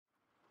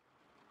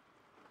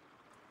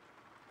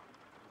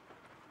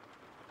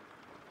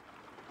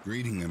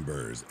Greeting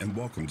members and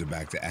welcome to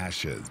Back to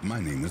Ashes.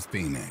 My name is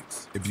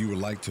Phoenix. If you would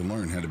like to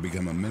learn how to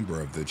become a member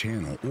of the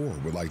channel or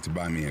would like to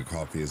buy me a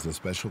coffee as a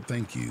special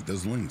thank you,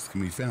 those links can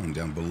be found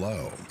down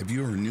below. If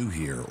you are new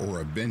here or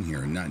have been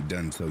here and not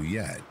done so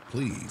yet,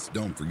 please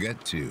don't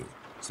forget to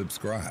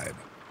subscribe,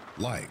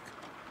 like,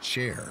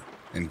 share,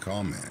 and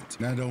comment.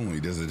 Not only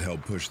does it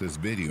help push this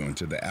video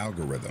into the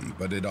algorithm,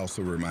 but it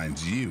also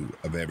reminds you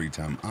of every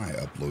time I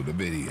upload a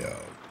video.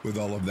 With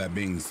all of that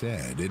being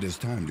said, it is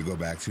time to go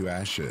back to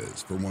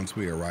ashes, for once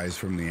we arise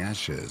from the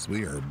ashes,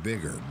 we are a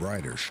bigger,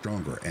 brighter,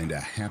 stronger, and a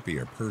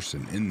happier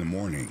person in the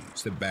morning.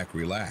 Sit back,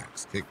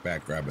 relax, kick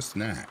back, grab a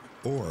snack,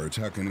 or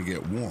tuck in to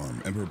get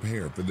warm and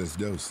prepare for this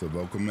dose of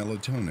vocal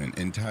melatonin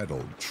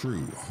entitled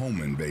True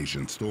Home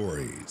Invasion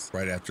Stories.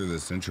 Right after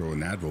this intro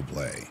and ad will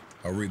play,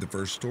 I'll read the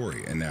first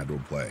story and ad will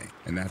play,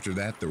 and after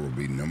that there will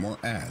be no more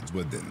ads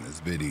within this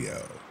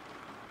video.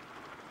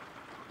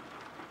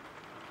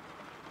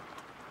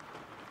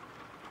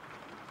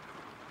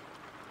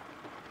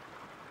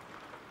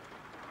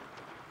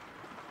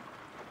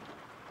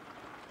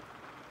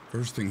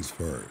 First things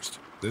first,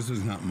 this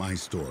is not my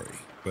story,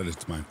 but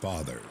it's my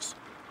father's.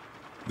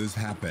 This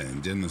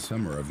happened in the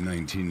summer of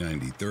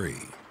 1993.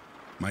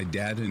 My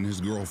dad and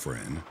his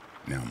girlfriend,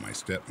 now my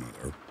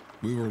stepmother,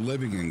 we were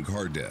living in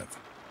Cardiff,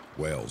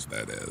 Wales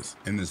that is,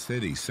 in the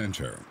city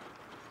center.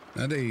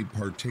 Not a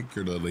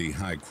particularly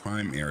high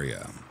crime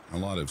area, a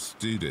lot of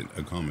student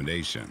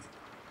accommodation.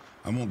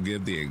 I won't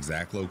give the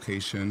exact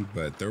location,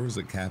 but there was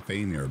a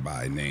cafe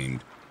nearby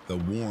named the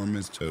Warm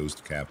as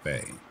Toast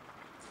Cafe,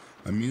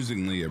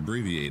 amusingly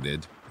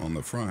abbreviated on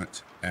the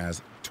front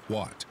as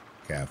Twat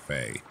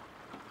Cafe.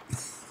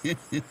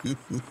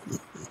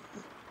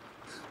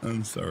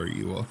 I'm sorry,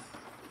 you all.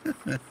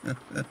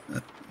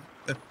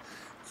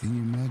 Can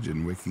you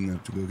imagine waking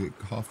up to go get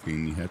coffee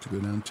and you have to go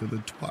down to the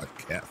Twat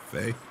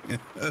Cafe?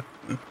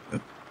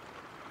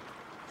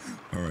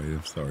 All right,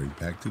 I'm sorry.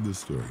 Back to the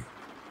story.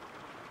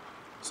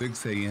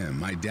 6 a.m.,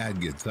 my dad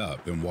gets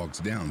up and walks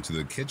down to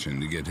the kitchen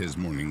to get his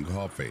morning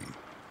coffee.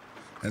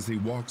 As he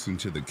walks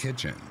into the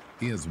kitchen,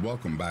 he is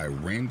welcomed by a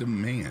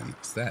random man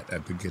sat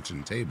at the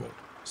kitchen table,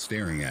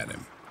 staring at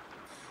him.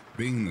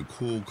 Being the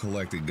cool,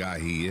 collected guy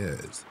he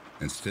is,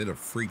 instead of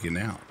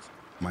freaking out,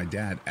 my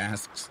dad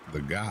asks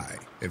the guy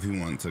if he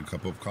wants a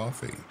cup of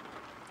coffee.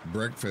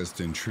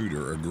 Breakfast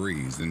intruder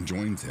agrees and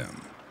joins him.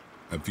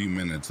 A few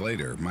minutes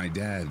later, my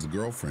dad's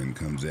girlfriend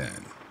comes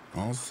in,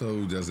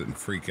 also doesn't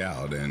freak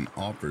out and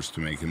offers to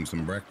make him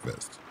some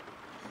breakfast.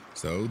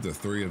 So the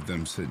three of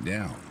them sit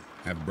down,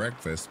 have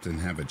breakfast, and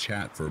have a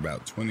chat for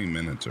about 20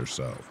 minutes or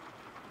so.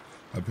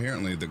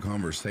 Apparently the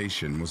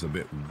conversation was a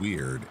bit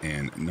weird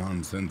and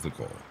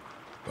nonsensical,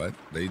 but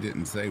they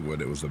didn't say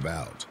what it was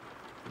about.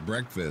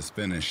 Breakfast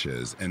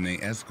finishes and they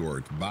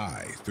escort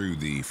by through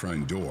the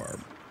front door.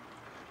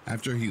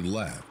 After he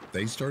left,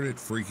 they started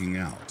freaking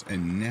out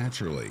and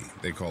naturally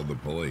they called the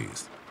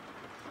police.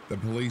 The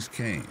police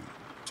came,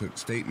 took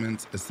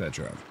statements,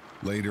 etc.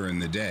 Later in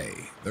the day,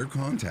 they're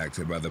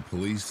contacted by the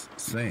police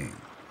saying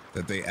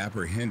that they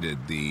apprehended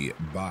the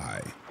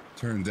buy.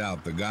 Turns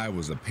out the guy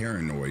was a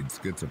paranoid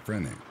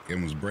schizophrenic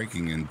and was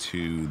breaking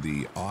into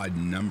the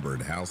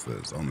odd-numbered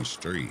houses on the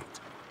street.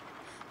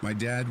 My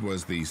dad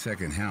was the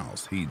second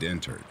house he'd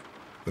entered.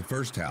 The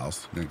first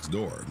house, next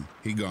door,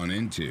 he'd gone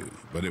into,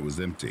 but it was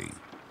empty.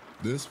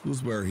 This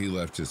was where he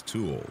left his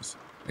tools,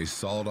 a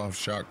sawed-off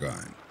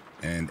shotgun,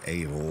 and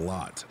a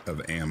lot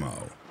of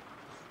ammo.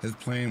 His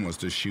plan was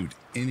to shoot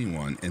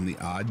anyone in the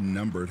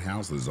odd-numbered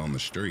houses on the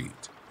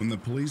street. When the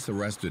police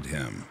arrested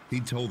him, he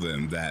told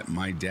them that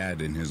my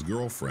dad and his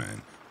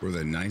girlfriend were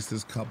the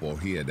nicest couple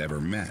he had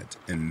ever met,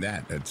 and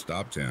that had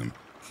stopped him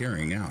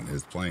carrying out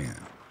his plan.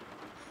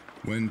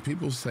 When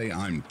people say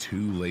I'm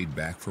too laid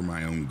back for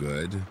my own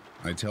good,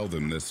 I tell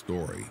them this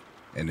story,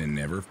 and it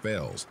never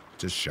fails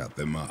to shut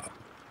them up.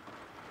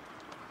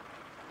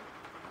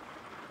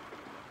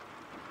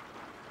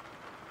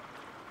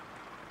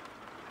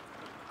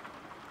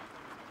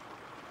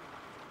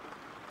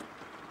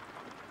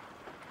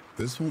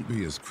 This won't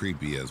be as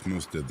creepy as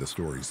most of the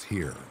stories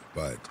here,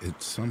 but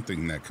it's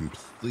something that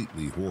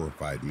completely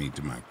horrified me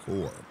to my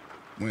core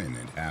when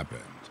it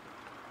happened.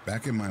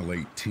 Back in my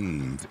late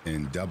teens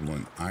in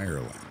Dublin,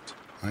 Ireland,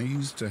 I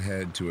used to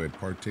head to a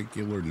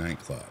particular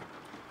nightclub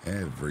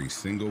every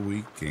single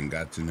week and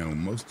got to know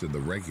most of the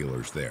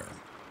regulars there,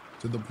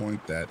 to the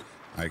point that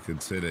I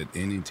could sit at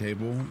any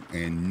table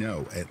and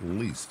know at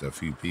least a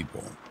few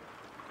people.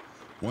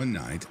 One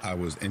night, I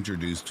was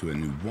introduced to a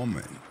new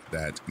woman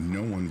that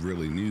no one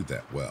really knew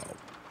that well,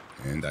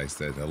 and I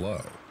said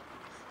hello,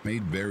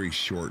 made very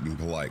short and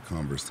polite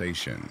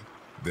conversation,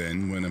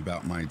 then went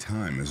about my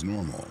time as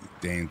normal,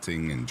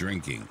 dancing and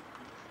drinking.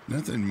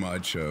 Nothing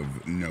much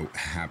of note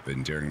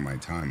happened during my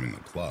time in the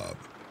club.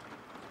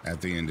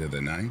 At the end of the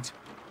night,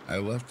 I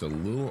left a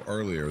little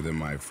earlier than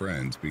my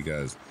friends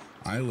because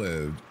I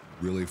lived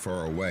really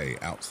far away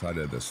outside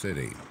of the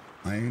city.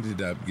 I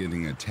ended up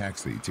getting a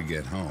taxi to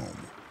get home,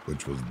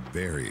 which was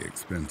very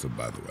expensive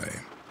by the way,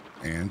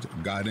 and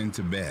got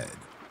into bed,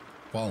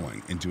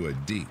 falling into a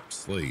deep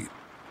sleep.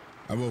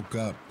 I woke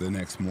up the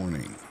next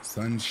morning,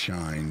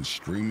 sunshine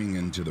streaming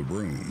into the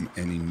room,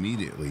 and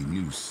immediately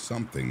knew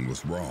something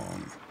was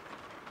wrong.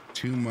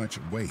 Too much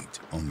weight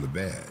on the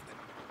bed.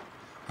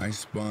 I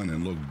spun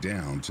and looked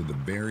down to the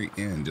very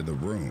end of the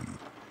room,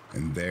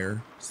 and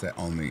there, sat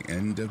on the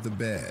end of the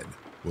bed,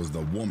 was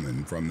the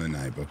woman from the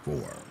night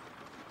before,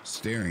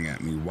 staring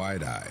at me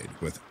wide-eyed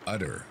with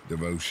utter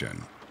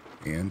devotion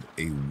and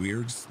a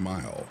weird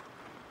smile.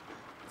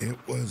 It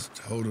was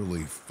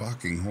totally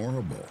fucking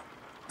horrible.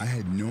 I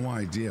had no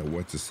idea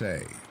what to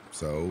say,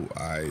 so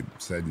I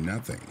said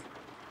nothing.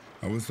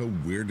 I was so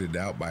weirded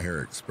out by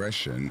her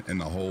expression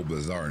and the whole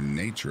bizarre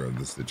nature of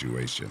the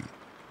situation.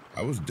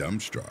 I was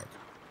dumbstruck.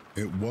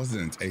 It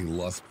wasn't a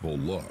lustful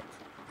look.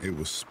 It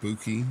was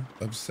spooky,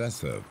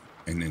 obsessive,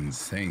 and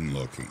insane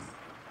looking.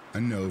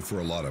 I know for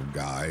a lot of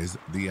guys,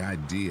 the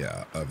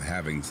idea of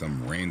having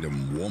some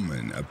random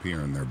woman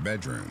appear in their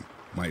bedroom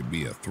might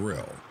be a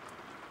thrill,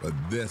 but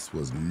this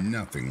was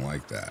nothing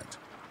like that.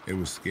 It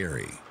was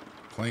scary,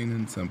 plain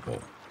and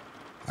simple.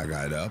 I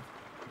got up,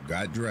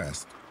 got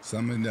dressed,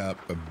 summoned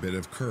up a bit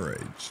of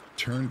courage,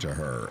 turned to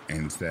her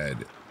and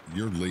said,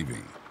 "You're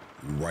leaving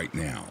right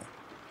now,"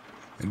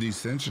 and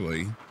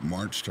essentially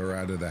marched her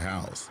out of the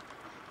house,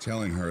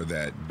 telling her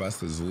that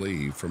buses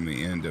leave from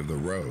the end of the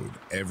road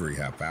every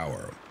half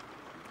hour.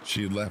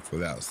 She left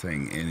without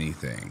saying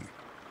anything.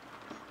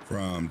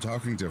 From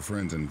talking to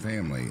friends and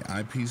family,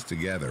 I pieced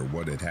together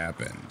what had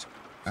happened.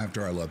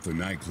 After I left the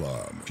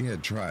nightclub, she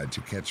had tried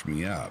to catch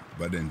me up,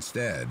 but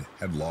instead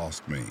had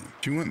lost me.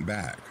 She went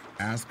back,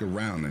 asked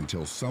around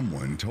until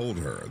someone told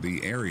her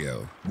the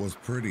area was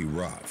pretty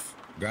rough.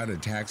 Got a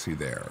taxi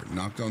there,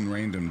 knocked on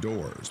random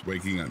doors,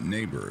 waking up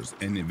neighbors,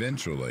 and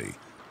eventually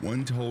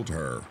one told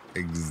her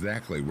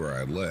exactly where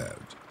I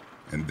lived,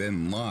 and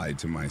then lied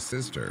to my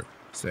sister,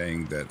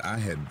 saying that I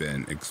had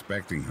been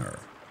expecting her.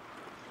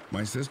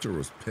 My sister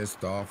was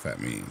pissed off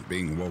at me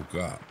being woke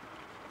up,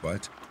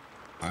 but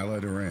I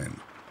let her in.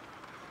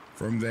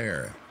 From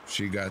there,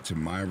 she got to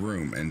my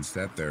room and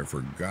sat there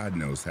for God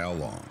knows how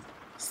long,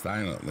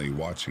 silently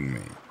watching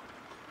me.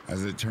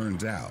 As it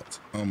turns out,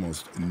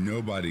 almost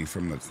nobody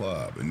from the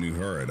club knew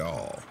her at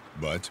all,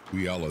 but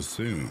we all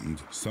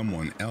assumed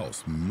someone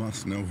else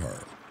must know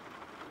her.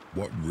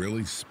 What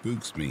really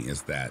spooks me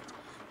is that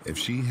if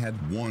she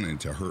had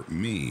wanted to hurt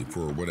me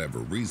for whatever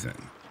reason,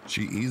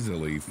 she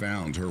easily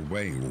found her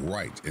way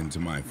right into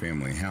my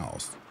family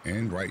house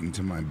and right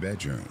into my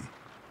bedroom.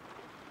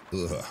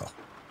 Ugh,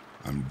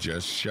 I'm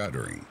just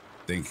shuddering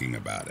thinking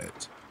about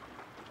it.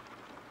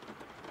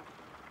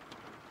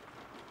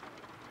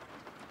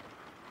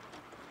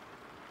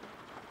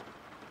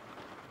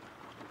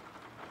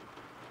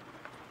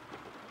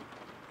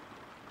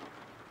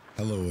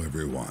 Hello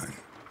everyone.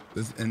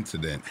 This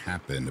incident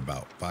happened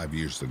about 5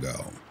 years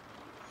ago.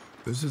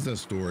 This is a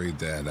story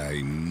that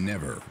I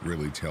never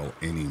really tell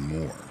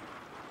anymore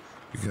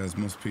because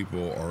most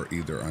people are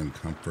either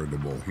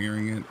uncomfortable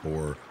hearing it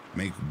or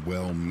make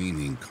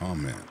well-meaning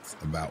comments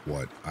about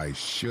what I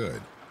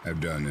should have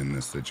done in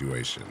this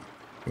situation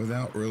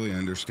without really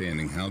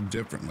understanding how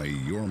differently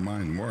your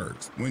mind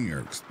works when you're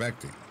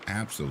expecting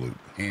absolute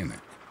panic.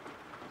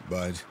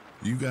 But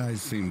you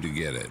guys seem to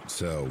get it,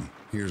 so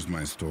here's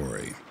my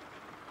story.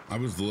 I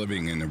was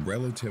living in a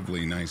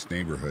relatively nice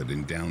neighborhood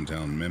in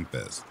downtown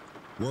Memphis,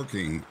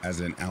 working as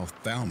an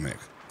ophthalmic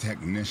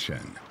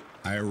technician.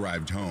 I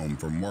arrived home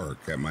from work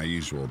at my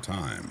usual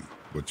time,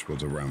 which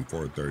was around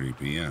 4:30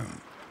 p.m.,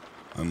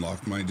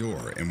 unlocked my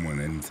door and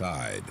went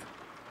inside.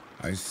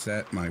 I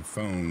set my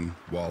phone,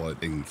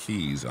 wallet, and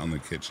keys on the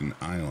kitchen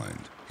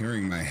island,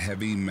 hearing my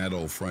heavy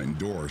metal front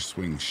door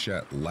swing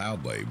shut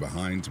loudly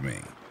behind me,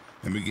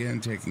 and began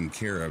taking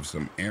care of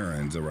some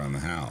errands around the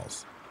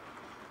house.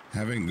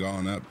 Having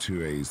gone up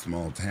to a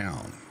small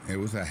town, it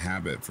was a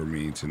habit for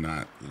me to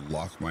not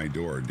lock my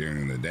door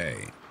during the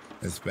day,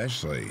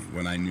 especially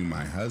when I knew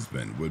my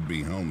husband would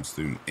be home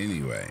soon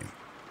anyway.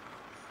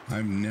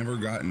 I've never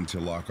gotten to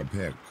lock a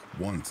pick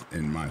once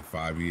in my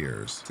 5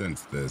 years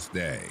since this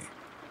day.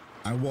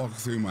 I walked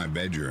through my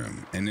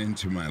bedroom and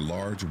into my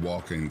large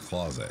walk-in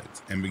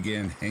closet and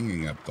began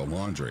hanging up the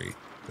laundry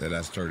that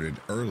I started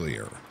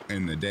earlier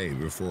in the day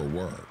before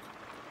work.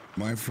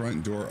 My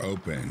front door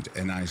opened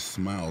and I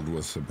smiled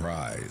with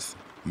surprise.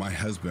 My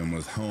husband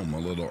was home a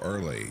little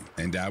early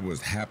and I was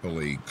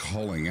happily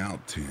calling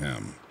out to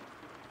him,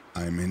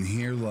 "I'm in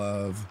here,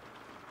 love."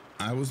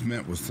 I was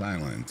met with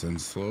silence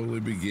and slowly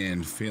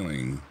began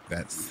feeling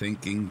that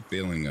sinking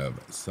feeling of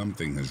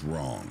something is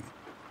wrong.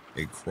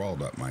 It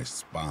crawled up my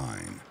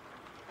spine.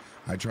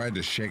 I tried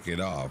to shake it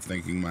off,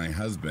 thinking my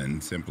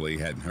husband simply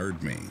hadn't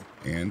heard me,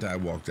 and I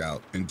walked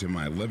out into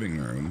my living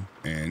room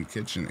and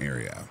kitchen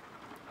area.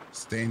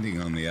 Standing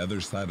on the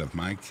other side of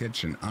my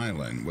kitchen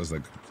island was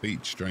a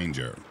complete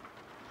stranger.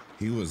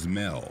 He was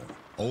male,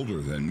 older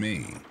than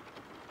me.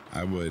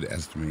 I would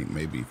estimate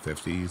maybe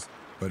 50s,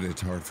 but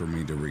it's hard for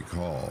me to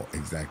recall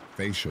exact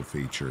facial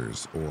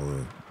features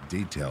or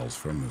details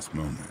from this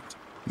moment.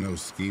 No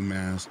ski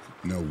mask,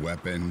 no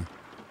weapon,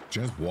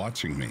 just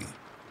watching me.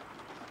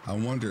 I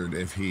wondered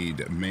if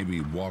he'd maybe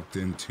walked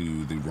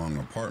into the wrong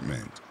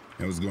apartment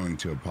and was going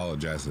to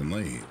apologize and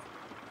leave.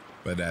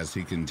 But as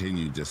he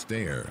continued to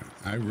stare,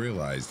 I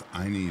realized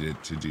I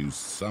needed to do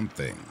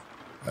something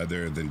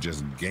other than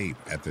just gape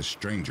at the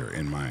stranger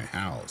in my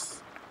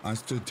house. I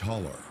stood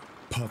taller,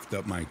 puffed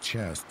up my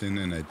chest in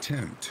an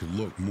attempt to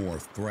look more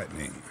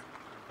threatening,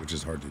 which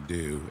is hard to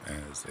do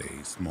as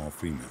a small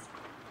female,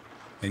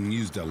 and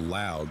used a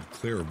loud,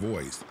 clear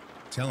voice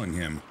telling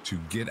him to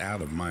get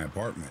out of my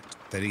apartment,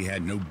 that he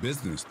had no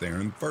business there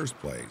in the first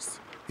place.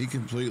 He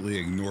completely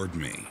ignored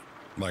me,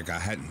 like I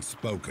hadn't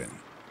spoken.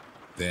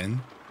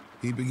 Then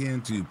he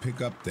began to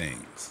pick up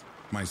things,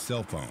 my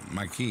cell phone,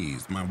 my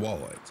keys, my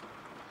wallet.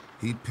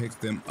 He picked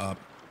them up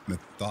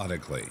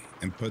methodically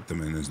and put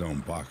them in his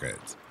own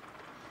pockets.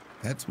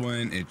 That's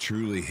when it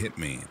truly hit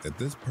me that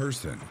this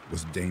person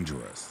was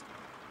dangerous.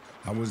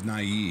 I was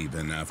naive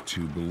enough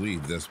to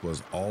believe this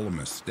was all a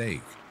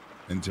mistake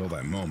until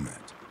that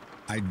moment.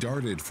 I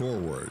darted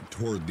forward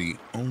toward the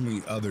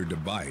only other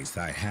device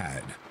I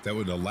had that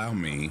would allow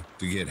me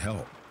to get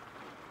help,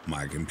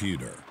 my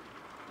computer.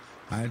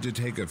 I had to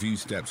take a few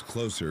steps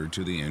closer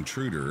to the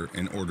intruder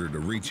in order to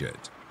reach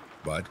it,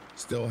 but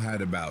still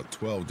had about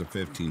 12 to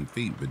 15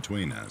 feet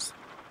between us.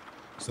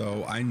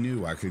 So I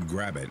knew I could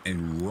grab it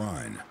and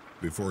run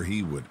before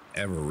he would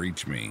ever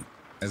reach me.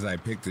 As I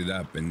picked it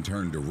up and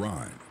turned to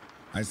run,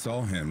 I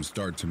saw him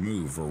start to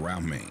move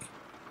around me,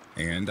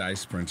 and I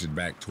sprinted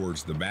back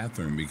towards the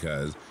bathroom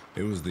because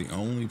it was the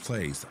only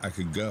place I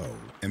could go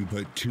and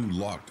put two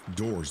locked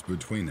doors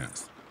between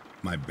us,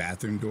 my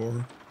bathroom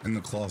door and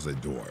the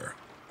closet door.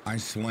 I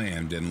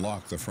slammed and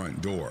locked the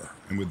front door,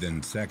 and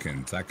within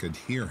seconds I could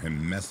hear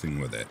him messing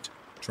with it,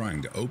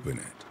 trying to open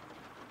it.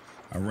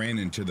 I ran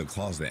into the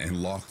closet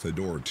and locked the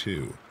door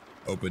too,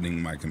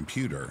 opening my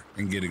computer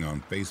and getting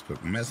on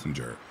Facebook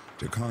Messenger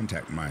to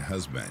contact my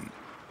husband.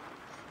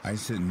 I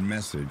sent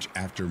message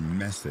after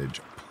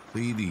message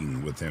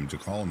pleading with him to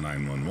call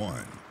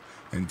 911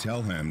 and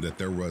tell him that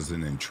there was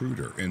an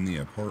intruder in the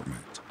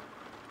apartment.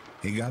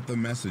 He got the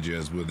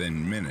messages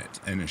within minutes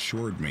and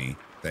assured me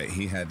that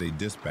he had a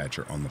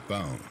dispatcher on the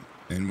phone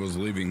and was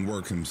leaving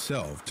work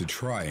himself to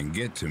try and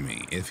get to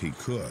me if he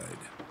could.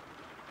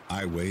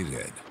 I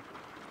waited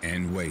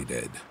and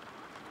waited.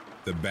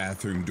 The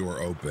bathroom door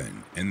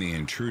opened and the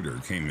intruder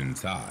came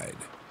inside.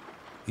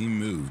 He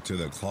moved to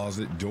the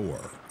closet door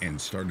and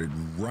started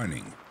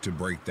running to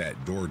break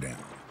that door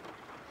down.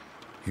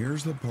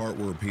 Here's the part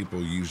where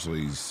people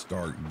usually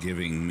start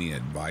giving me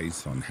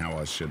advice on how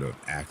I should have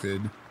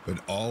acted, but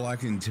all I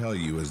can tell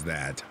you is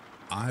that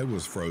I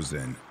was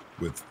frozen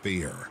with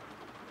fear,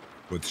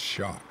 with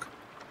shock.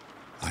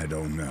 I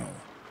don't know.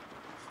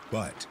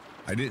 But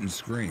I didn't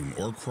scream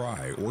or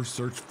cry or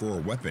search for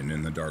a weapon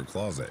in the dark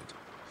closet.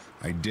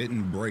 I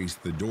didn't brace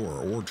the door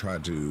or try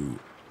to,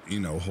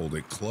 hold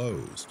it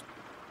closed.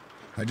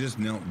 I just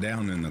knelt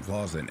down in the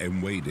closet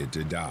and waited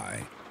to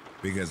die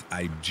because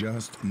I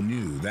just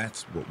knew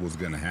that's what was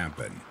going to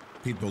happen.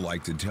 People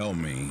like to tell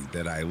me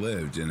that I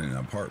lived in an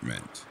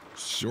apartment.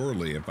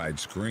 Surely if I'd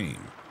screamed,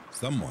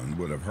 someone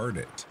would have heard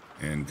it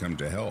and come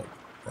to help,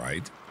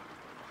 right?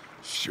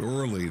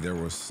 Surely there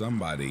was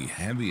somebody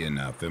heavy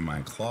enough in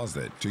my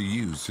closet to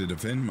use to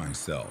defend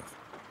myself.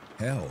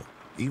 Hell,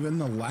 even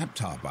the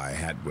laptop I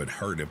had would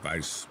hurt if I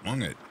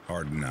swung it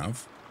hard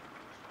enough.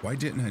 Why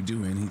didn't I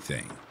do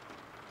anything?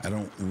 I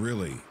don't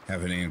really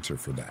have an answer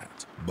for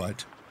that,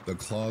 but the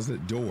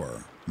closet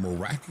door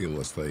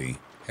miraculously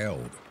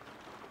held.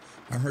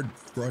 I heard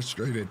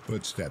frustrated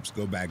footsteps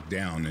go back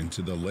down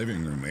into the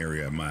living room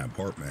area of my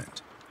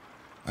apartment.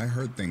 I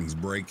heard things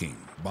breaking,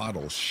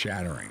 bottles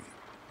shattering,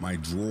 my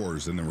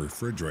drawers in the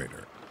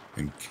refrigerator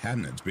and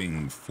cabinets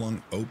being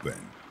flung open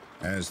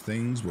as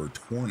things were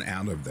torn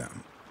out of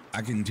them.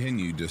 I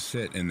continued to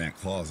sit in that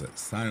closet,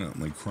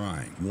 silently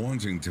crying,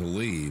 wanting to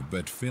leave,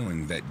 but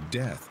feeling that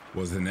death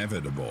was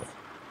inevitable.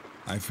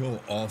 I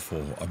feel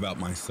awful about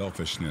my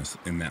selfishness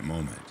in that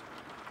moment,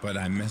 but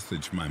I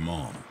messaged my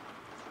mom,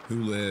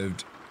 who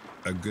lived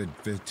a good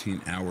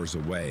 15 hours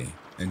away,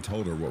 and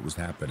told her what was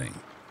happening.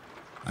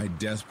 I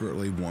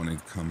desperately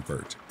wanted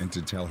comfort and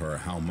to tell her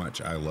how much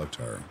I loved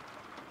her.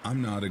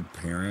 I'm not a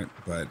parent,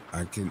 but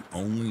I can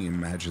only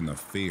imagine the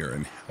fear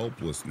and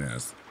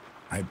helplessness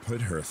I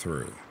put her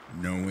through,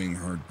 knowing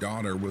her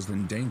daughter was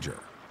in danger,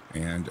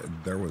 and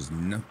there was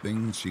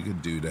nothing she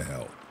could do to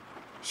help.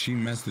 She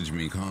messaged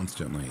me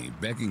constantly,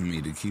 begging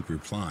me to keep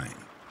replying.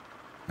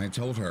 I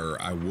told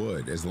her I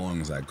would as long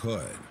as I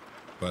could,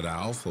 but I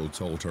also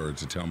told her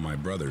to tell my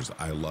brothers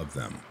I love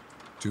them,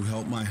 to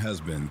help my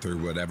husband through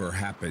whatever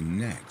happened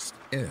next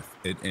if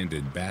it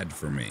ended bad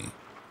for me.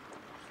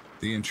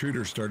 The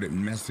intruder started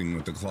messing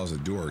with the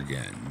closet door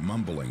again,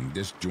 mumbling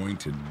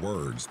disjointed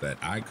words that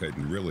I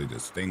couldn't really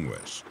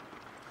distinguish.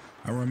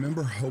 I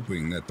remember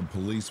hoping that the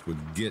police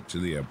would get to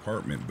the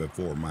apartment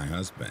before my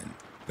husband,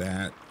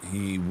 that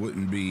he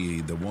wouldn't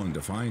be the one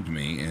to find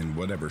me in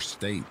whatever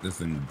state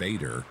this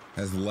invader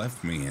has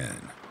left me in.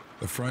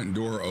 The front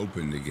door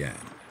opened again,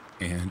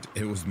 and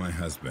it was my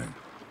husband,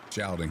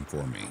 shouting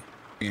for me.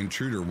 The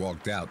intruder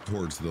walked out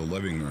towards the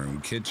living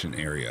room kitchen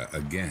area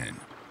again,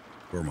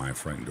 where my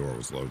front door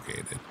was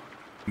located.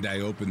 And I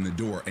opened the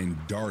door and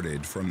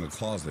darted from the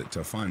closet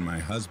to find my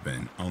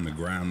husband on the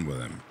ground with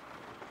him,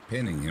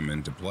 pinning him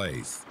into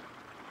place.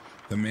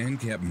 The man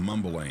kept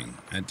mumbling,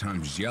 at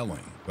times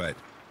yelling, but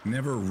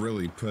never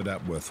really put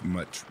up with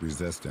much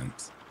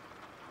resistance.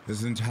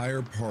 This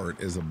entire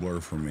part is a blur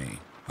for me.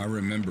 I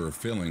remember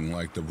feeling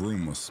like the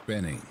room was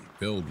spinning,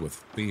 filled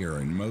with fear,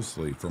 and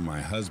mostly for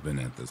my husband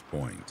at this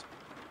point.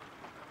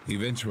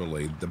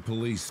 Eventually, the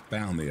police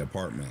found the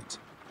apartment.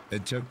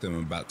 It took them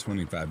about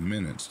 25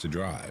 minutes to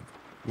drive,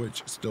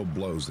 which still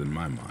blows in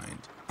my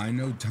mind. I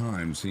know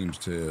time seems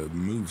to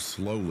move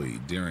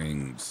slowly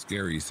during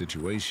scary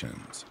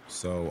situations,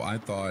 so I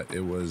thought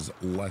it was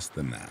less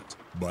than that.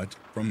 But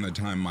from the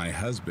time my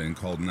husband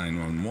called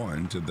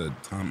 911 to the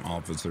time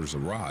officers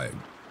arrived,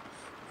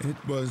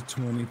 it was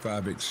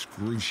 25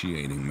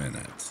 excruciating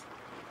minutes.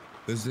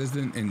 This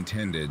isn't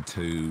intended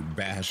to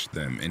bash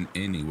them in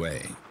any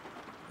way.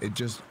 It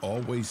just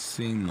always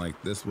seemed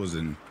like this was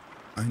an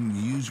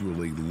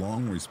unusually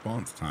long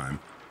response time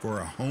for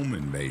a home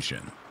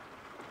invasion.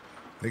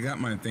 They got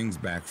my things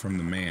back from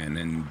the man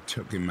and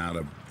took him out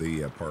of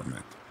the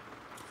apartment.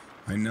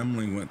 I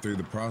numbly went through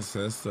the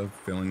process of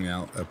filling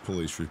out a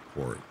police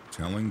report,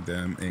 telling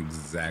them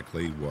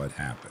exactly what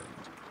happened.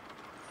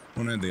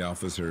 One of the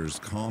officers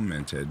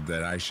commented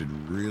that I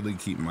should really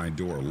keep my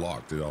door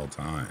locked at all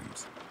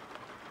times.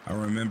 I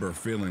remember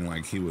feeling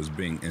like he was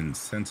being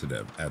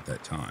insensitive at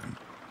that time,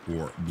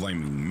 or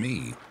blaming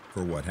me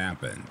for what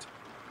happened.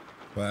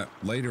 But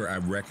later I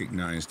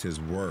recognized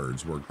his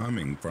words were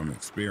coming from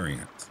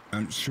experience.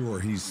 I'm sure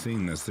he's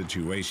seen the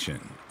situation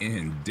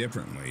end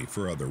differently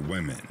for other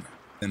women.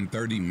 In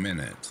 30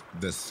 minutes,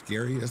 the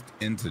scariest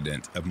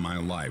incident of my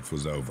life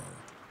was over.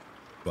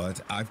 But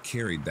I've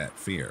carried that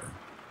fear,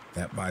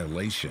 that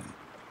violation,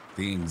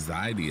 the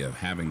anxiety of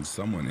having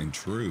someone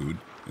intrude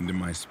into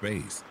my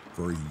space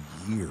for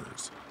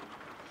years.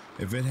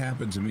 If it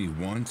happened to me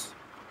once,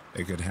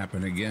 it could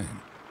happen again.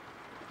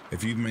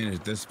 If you've made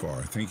it this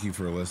far, thank you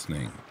for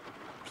listening.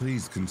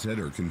 Please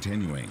consider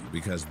continuing,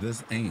 because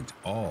this ain't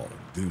all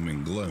doom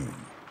and gloom.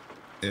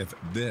 If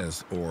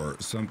this or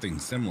something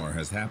similar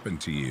has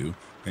happened to you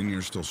and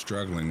you're still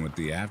struggling with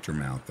the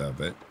aftermath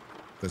of it,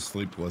 the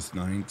sleepless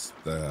nights,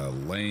 the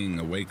laying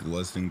awake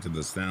listening to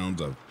the sounds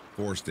of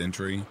forced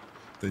entry,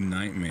 the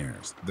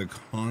nightmares, the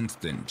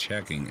constant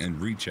checking and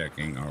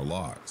rechecking our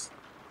locks,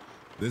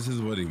 this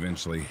is what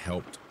eventually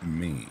helped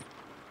me.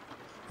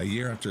 A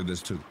year after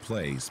this took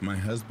place, my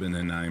husband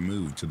and I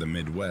moved to the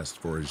Midwest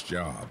for his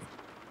job.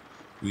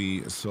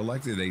 We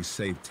selected a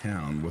safe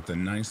town with a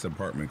nice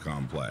apartment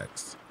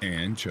complex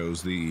and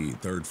chose the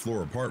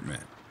third-floor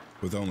apartment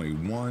with only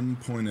one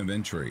point of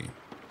entry.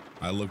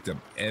 I looked up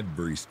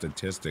every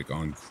statistic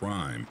on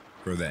crime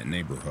for that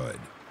neighborhood,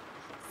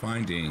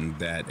 finding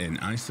that an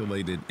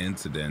isolated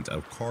incident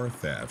of car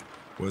theft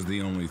was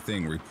the only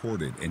thing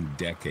reported in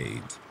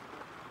decades.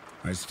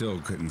 I still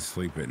couldn't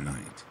sleep at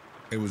night.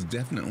 It was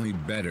definitely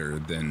better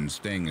than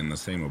staying in the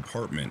same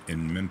apartment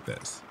in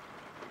Memphis.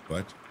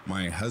 But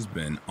my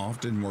husband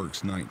often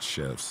works night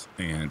shifts,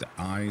 and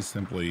I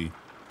simply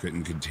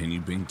couldn't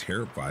continue being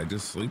terrified to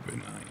sleep at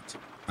night.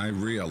 I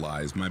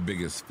realized my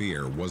biggest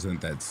fear wasn't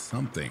that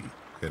something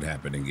could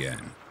happen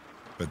again,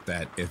 but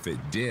that if it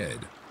did,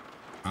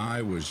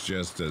 I was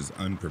just as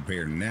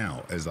unprepared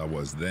now as I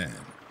was then.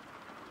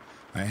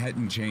 I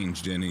hadn't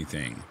changed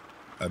anything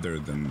other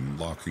than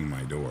locking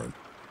my door.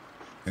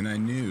 And I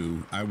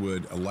knew I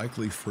would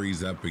likely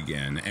freeze up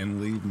again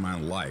and leave my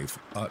life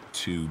up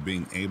to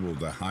being able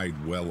to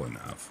hide well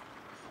enough,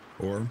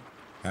 or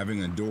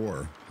having a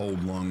door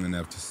hold long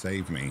enough to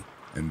save me,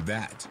 and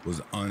that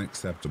was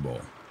unacceptable.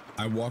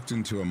 I walked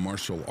into a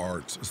martial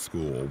arts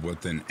school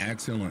with an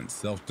excellent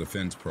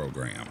self-defense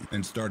program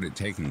and started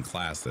taking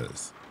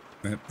classes.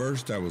 At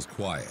first I was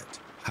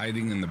quiet,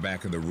 hiding in the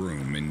back of the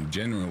room and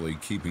generally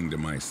keeping to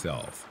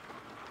myself.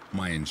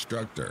 My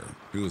instructor,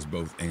 who was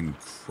both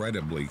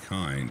incredibly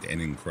kind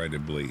and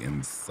incredibly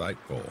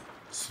insightful,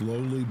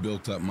 slowly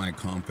built up my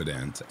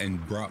confidence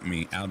and brought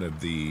me out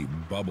of the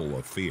bubble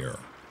of fear.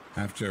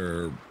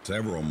 After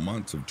several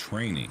months of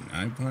training,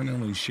 I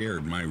finally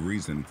shared my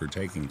reason for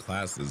taking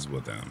classes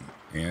with him,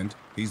 and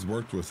he's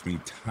worked with me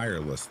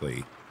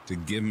tirelessly to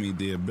give me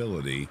the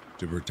ability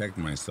to protect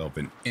myself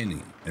in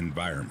any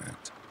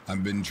environment.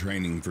 I've been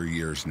training for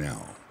years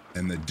now,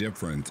 and the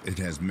difference it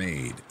has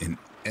made in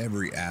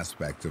every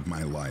aspect of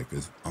my life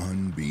is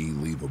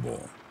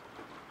unbelievable.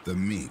 The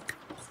meek,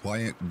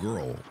 quiet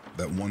girl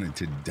that wanted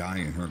to die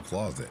in her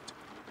closet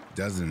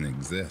doesn't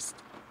exist.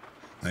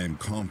 I am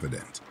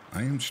confident,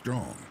 I am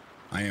strong,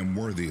 I am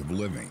worthy of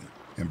living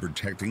and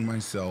protecting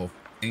myself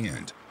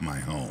and my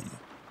home.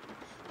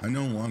 I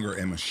no longer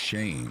am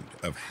ashamed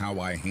of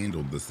how I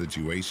handled the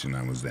situation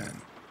I was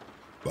in,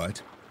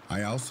 but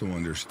I also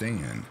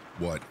understand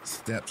what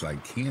steps I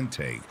can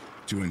take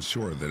to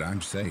ensure that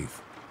I'm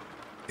safe.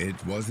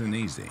 It wasn't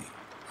easy,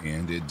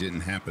 and it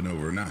didn't happen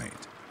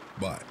overnight,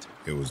 but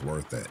it was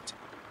worth it.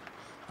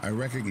 I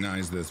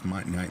recognize this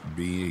might not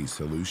be a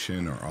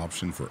solution or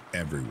option for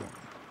everyone.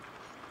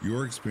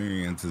 Your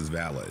experience is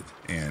valid,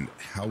 and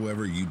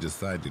however you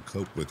decide to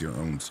cope with your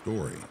own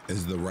story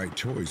is the right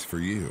choice for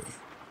you.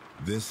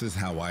 This is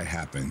how I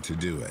happen to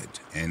do it,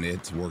 and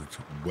it's worked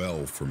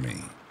well for me.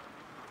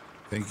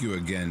 Thank you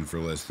again for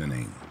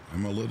listening.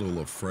 I'm a little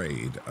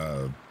afraid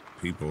of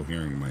people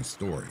hearing my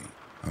story.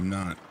 I'm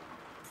not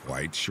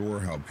quite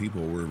sure how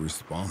people will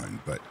respond,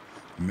 but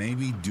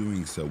maybe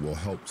doing so will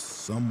help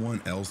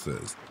someone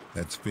else's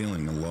that's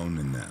feeling alone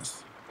in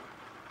this.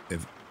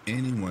 If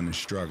anyone is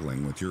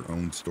struggling with your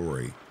own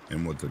story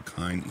and with a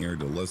kind ear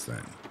to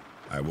listen,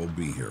 I will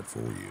be here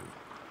for you.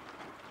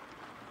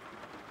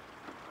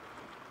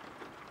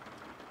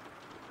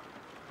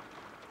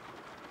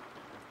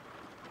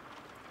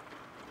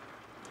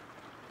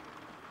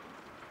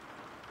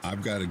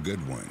 I've got a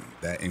good one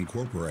that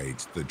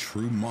incorporates the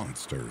true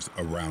monsters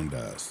around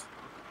us.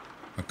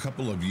 A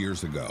couple of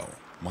years ago,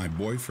 my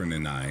boyfriend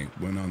and I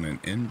went on an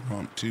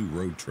impromptu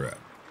road trip.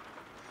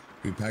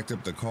 We packed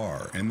up the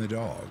car and the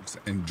dogs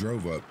and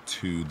drove up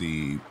to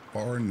the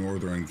far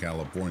northern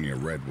California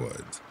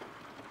redwoods.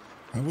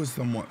 I was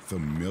somewhat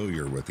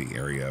familiar with the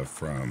area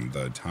from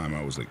the time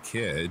I was a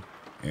kid,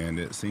 and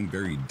it seemed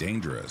very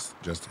dangerous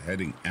just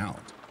heading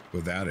out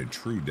without a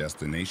true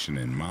destination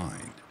in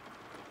mind.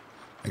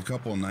 A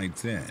couple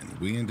nights in,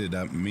 we ended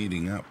up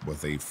meeting up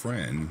with a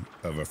friend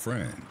of a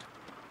friend,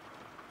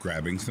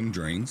 grabbing some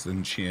drinks,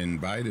 and she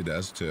invited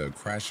us to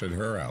crash at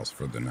her house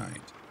for the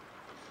night.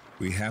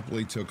 We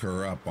happily took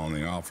her up on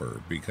the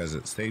offer because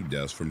it saved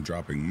us from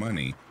dropping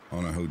money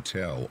on a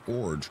hotel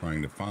or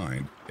trying to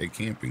find a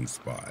camping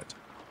spot.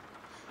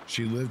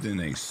 She lived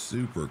in a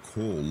super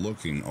cool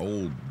looking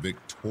old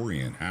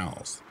Victorian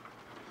house.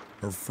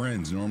 Her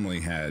friends normally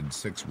had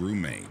 6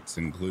 roommates,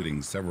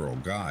 including several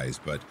guys,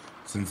 but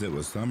since it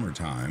was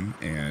summertime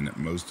and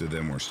most of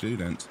them were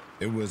students,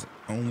 it was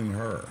only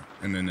her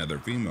and another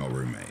female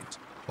roommate,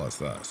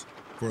 plus us,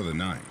 for the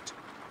night.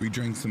 We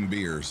drank some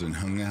beers and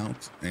hung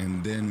out,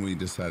 and then we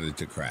decided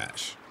to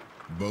crash.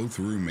 Both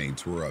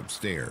roommates were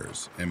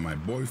upstairs, and my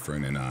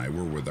boyfriend and I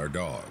were with our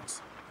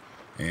dogs.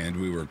 And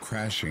we were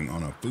crashing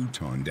on a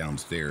futon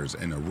downstairs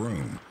in a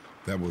room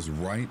that was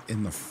right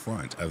in the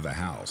front of the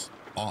house,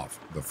 off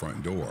the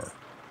front door.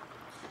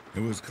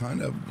 It was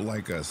kind of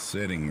like a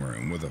sitting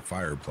room with a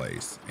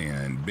fireplace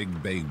and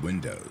big bay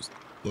windows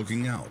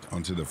looking out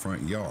onto the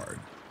front yard,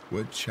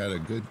 which had a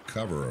good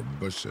cover of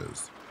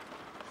bushes.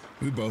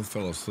 We both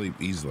fell asleep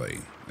easily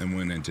and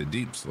went into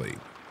deep sleep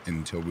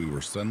until we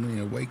were suddenly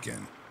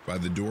awakened by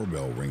the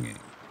doorbell ringing.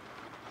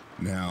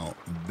 Now,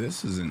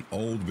 this is an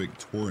old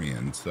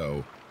Victorian,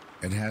 so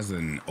it has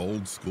an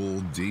old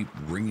school deep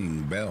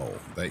ringing bell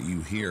that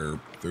you hear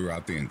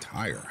throughout the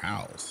entire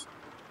house.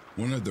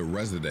 One of the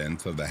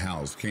residents of the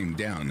house came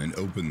down and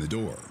opened the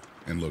door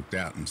and looked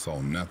out and saw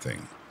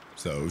nothing,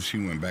 so she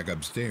went back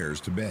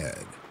upstairs to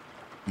bed.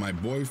 My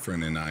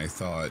boyfriend and I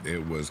thought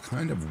it was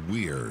kind of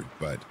weird,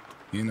 but,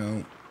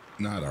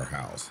 not our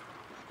house.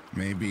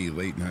 Maybe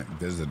late night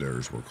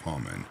visitors were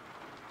common.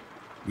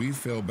 We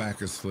fell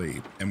back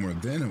asleep and were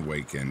then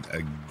awakened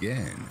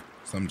again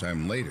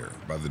sometime later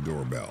by the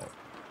doorbell.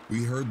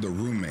 We heard the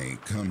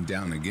roommate come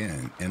down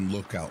again and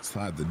look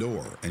outside the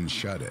door and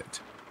shut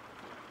it.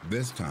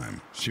 This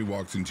time, she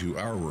walked into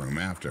our room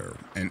after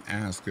and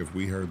asked if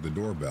we heard the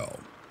doorbell,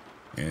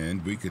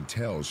 and we could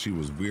tell she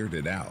was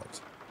weirded out.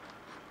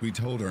 We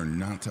told her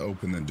not to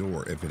open the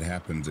door if it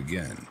happens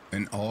again,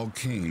 and all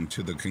came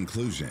to the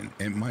conclusion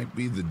it might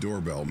be the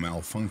doorbell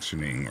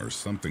malfunctioning or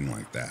something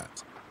like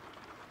that.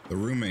 The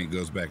roommate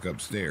goes back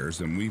upstairs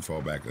and we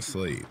fall back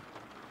asleep.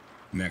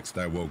 Next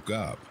I woke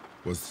up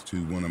was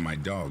to one of my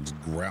dogs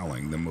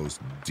growling the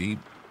most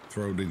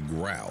deep-throated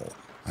growl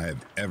I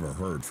have ever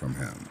heard from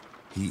him.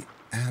 He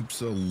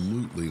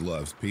absolutely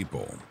loves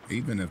people,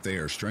 even if they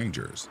are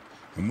strangers,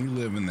 and we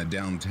live in the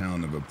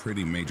downtown of a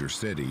pretty major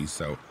city,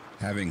 so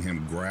having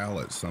him growl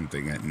at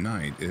something at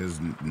night is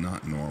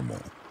not normal.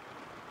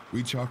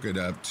 We chalk it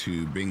up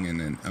to being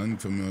in an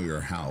unfamiliar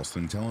house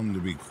and tell him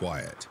to be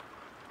quiet.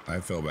 I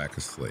fell back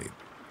asleep.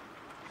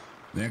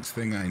 Next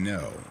thing I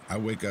know, I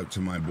wake up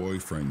to my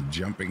boyfriend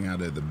jumping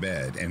out of the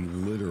bed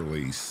and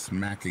literally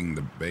smacking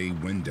the bay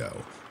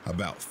window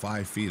about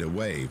 5 feet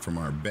away from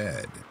our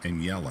bed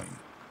and yelling.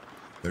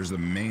 There's a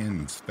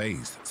man's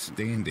face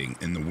standing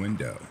in the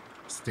window,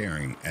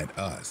 staring at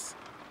us.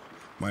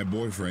 My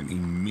boyfriend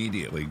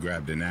immediately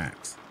grabbed an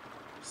axe.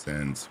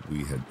 Since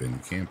we had been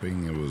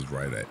camping, it was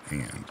right at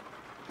hand,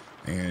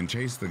 and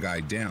chased the guy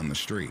down the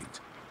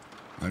street.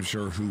 I'm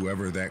sure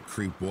whoever that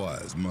creep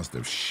was must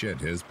have shit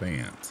his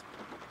pants.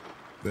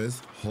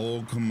 This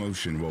whole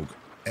commotion woke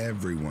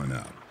everyone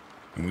up,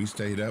 and we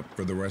stayed up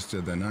for the rest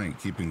of the night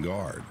keeping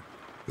guard.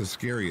 The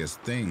scariest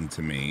thing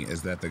to me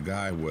is that the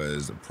guy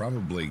was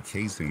probably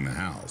casing the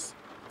house.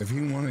 If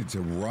he wanted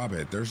to rob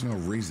it, there's no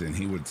reason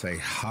he would say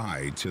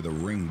hi to the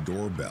Ring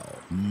doorbell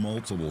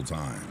multiple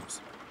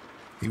times.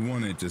 He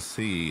wanted to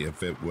see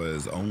if it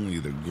was only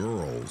the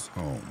girl's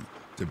home,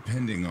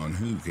 depending on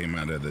who came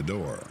out of the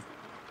door.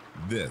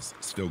 This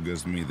still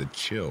gives me the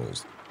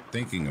chills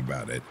thinking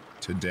about it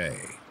today.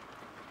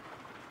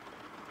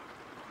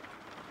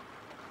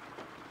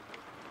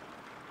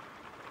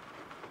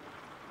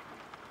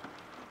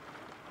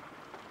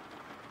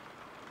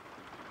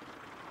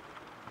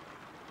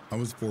 I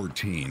was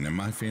 14 and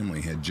my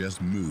family had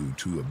just moved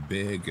to a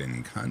big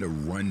and kind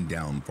of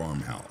run-down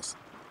farmhouse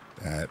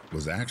that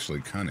was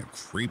actually kind of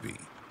creepy,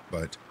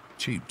 but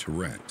cheap to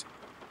rent.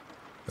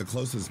 The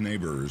closest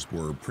neighbors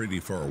were pretty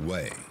far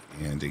away,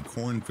 and a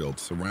cornfield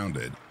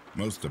surrounded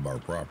most of our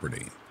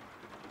property.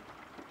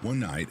 One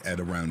night at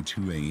around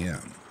 2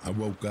 a.m., I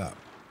woke up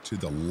to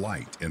the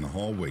light in the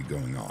hallway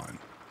going on.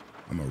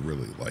 I'm a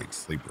really light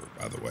sleeper,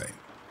 by the way.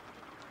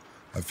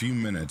 A few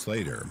minutes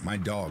later, my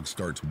dog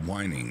starts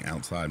whining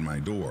outside my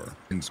door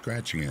and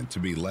scratching it to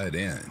be let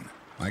in.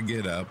 I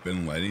get up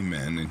and let him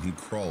in, and he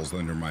crawls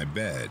under my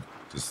bed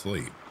to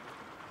sleep.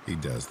 He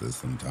does this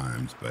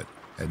sometimes, but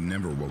had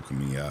never woken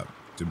me up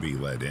to be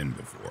let in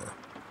before.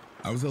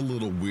 I was a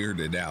little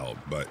weirded out,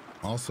 but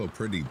also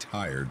pretty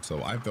tired,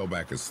 so I fell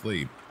back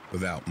asleep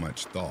without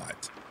much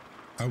thought.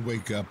 I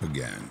wake up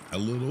again a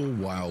little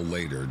while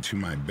later to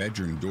my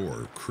bedroom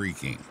door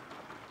creaking.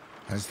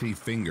 I see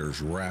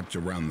fingers wrapped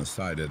around the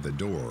side of the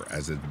door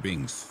as it's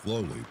being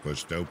slowly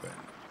pushed open.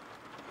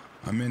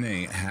 I'm in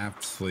a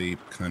half-sleep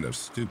kind of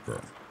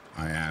stupor.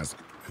 I ask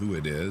who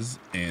it is,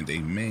 and a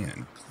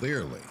man,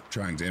 clearly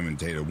trying to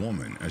imitate a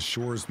woman,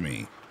 assures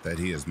me that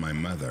he is my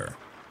mother.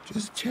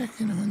 "Just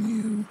checking on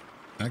you."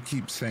 I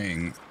keep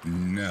saying,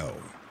 no,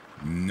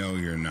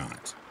 you're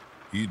not.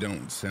 You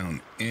don't sound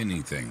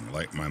anything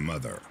like my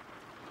mother."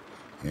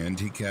 And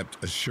he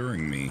kept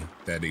assuring me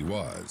that he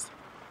was.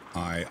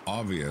 I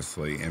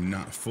obviously am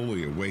not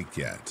fully awake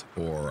yet,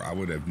 or I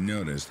would have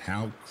noticed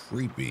how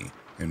creepy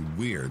and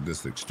weird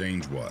this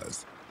exchange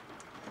was.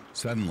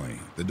 Suddenly,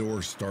 the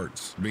door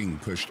starts being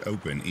pushed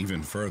open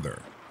even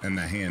further, and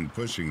the hand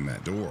pushing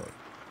that door,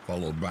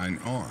 followed by an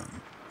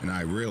arm, and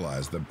I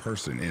realize the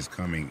person is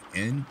coming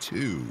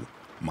into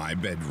my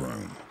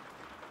bedroom.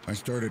 I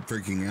started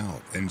freaking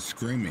out and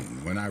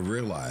screaming when I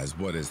realize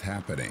what is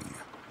happening.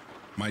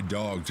 My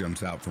dog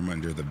jumps out from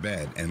under the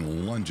bed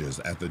and lunges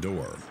at the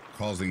door,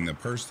 causing the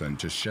person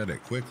to shut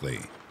it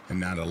quickly and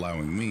not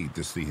allowing me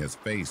to see his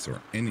face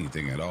or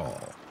anything at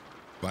all.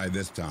 By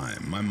this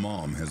time, my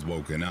mom has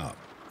woken up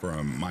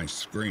from my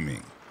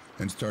screaming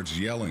and starts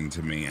yelling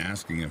to me,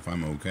 asking if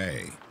I'm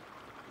okay.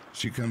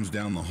 She comes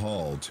down the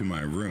hall to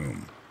my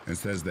room and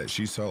says that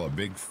she saw a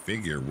big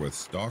figure with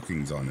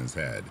stockings on his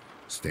head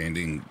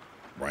standing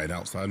right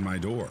outside my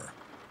door.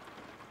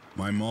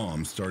 My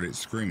mom started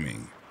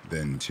screaming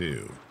then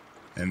too,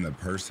 and the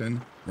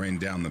person ran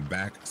down the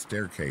back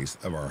staircase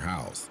of our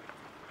house,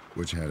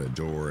 which had a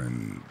door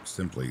and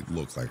simply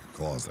looked like a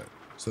closet.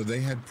 So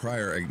they had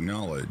prior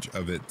knowledge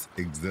of its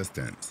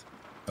existence,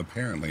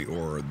 apparently,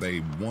 or they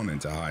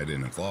wanted to hide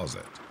in a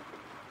closet,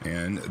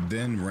 and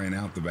then ran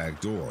out the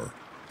back door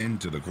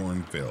into the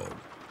cornfield.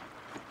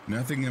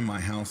 Nothing in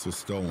my house was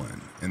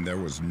stolen, and there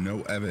was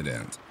no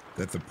evidence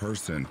that the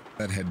person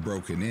that had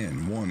broken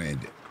in wanted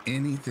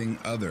anything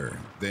other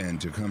than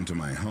to come to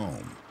my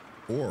home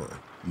or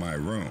my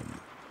room.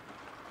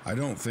 I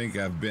don't think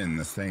I've been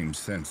the same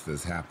since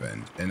this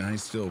happened, and I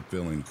still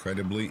feel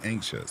incredibly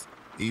anxious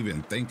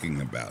even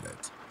thinking about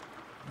it.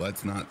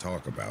 Let's not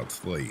talk about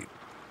sleep.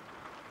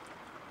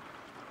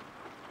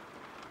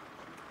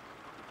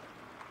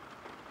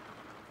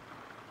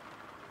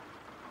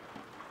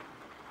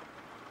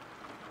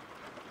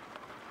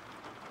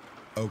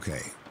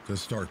 Okay, to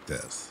start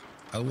this,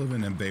 I live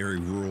in a very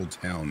rural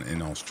town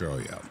in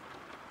Australia.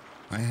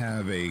 I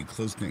have a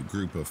close-knit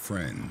group of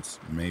friends,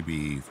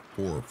 maybe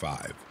 4 or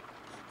 5,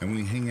 and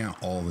we hang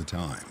out all the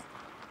time.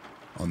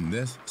 On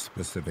this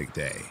specific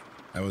day,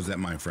 I was at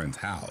my friend's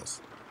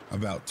house.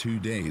 About 2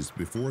 days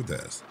before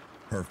this,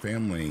 her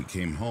family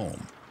came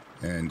home,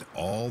 and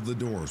all the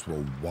doors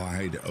were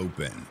wide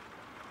open,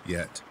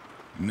 yet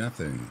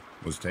nothing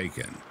was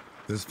taken.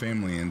 This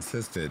family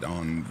insisted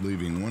on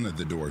leaving one of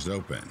the doors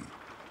open,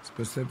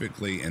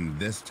 specifically in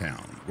this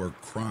town where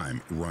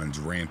crime runs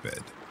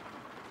rampant.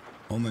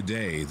 On the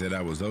day that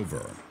I was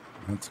over,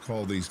 let's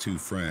call these 2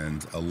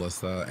 friends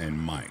Alyssa and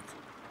Mike.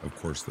 Of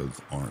course,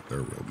 those aren't their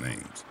real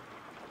names.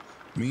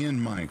 Me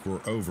and Mike were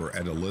over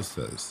at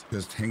Alyssa's,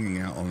 just hanging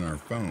out on our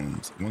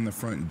phones when the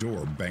front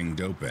door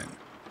banged open.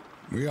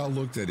 We all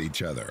looked at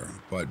each other,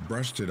 but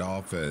brushed it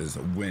off as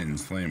wind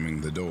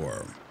slamming the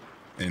door.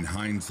 In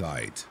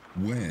hindsight,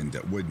 wind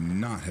would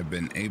not have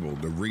been able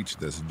to reach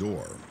this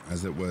door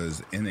as it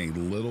was in a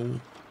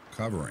little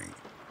covering.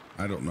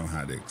 I don't know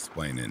how to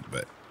explain it,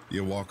 but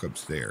you walk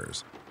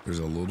upstairs, there's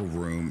a little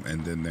room,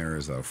 and then there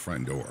is a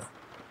front door.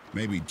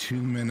 Maybe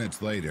 2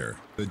 minutes later,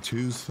 the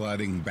 2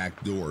 sliding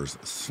back doors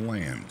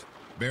slammed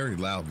very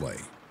loudly.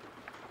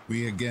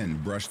 We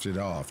again brushed it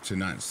off to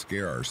not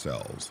scare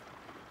ourselves.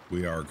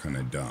 We are kind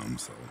of dumb,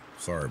 so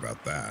sorry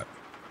about that.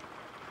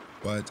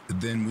 But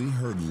then we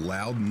heard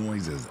loud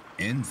noises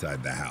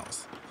inside the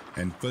house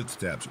and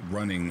footsteps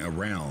running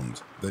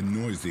around the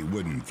noisy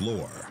wooden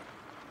floor.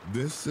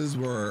 This is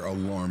where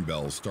alarm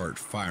bells start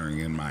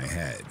firing in my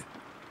head.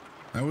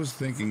 I was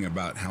thinking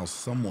about how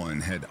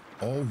someone had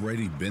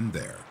already been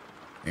there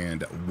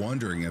and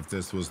wondering if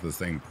this was the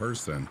same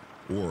person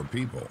or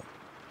people.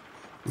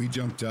 We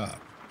jumped up,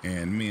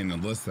 and me and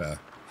Alyssa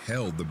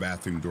held the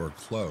bathroom door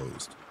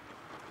closed.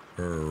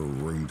 Her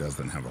room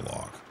doesn't have a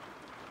lock.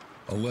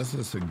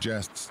 Alyssa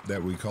suggests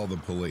that we call the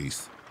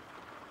police.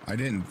 I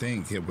didn't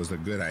think it was a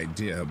good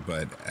idea,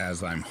 but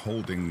as I'm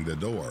holding the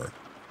door,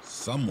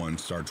 someone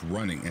starts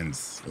running and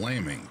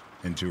slamming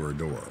into her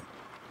door.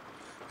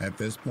 At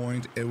this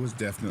point, it was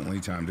definitely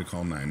time to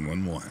call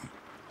 911.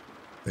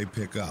 They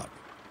pick up,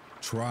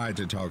 try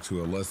to talk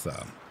to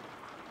Alyssa.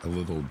 A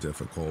little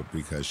difficult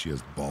because she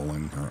is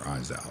bawling her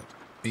eyes out.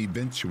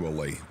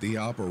 Eventually, the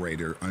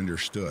operator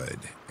understood,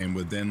 and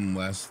within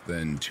less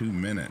than 2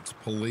 minutes,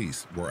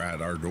 police were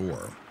at our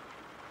door.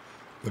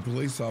 The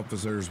police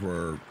officers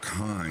were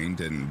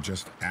kind and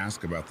just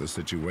asked about the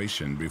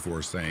situation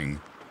before saying,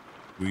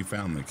 "We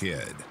found the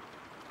kid."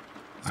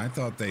 I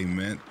thought they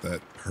meant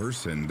that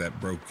person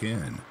that broke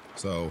in,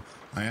 so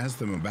I asked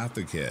them about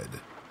the kid.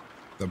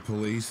 The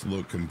police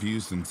looked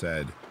confused and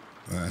said,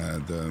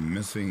 the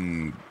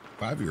missing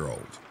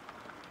 5-year-old.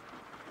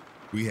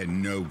 We had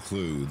no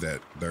clue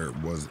that there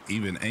was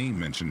even a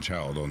mentioned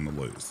child on the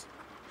loose.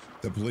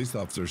 The police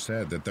officer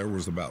said that there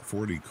was about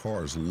 40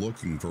 cars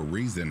looking for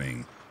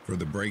reasoning for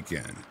the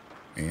break-in,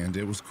 and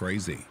it was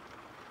crazy.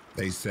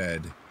 They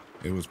said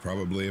it was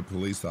probably a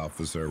police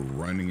officer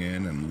running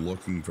in and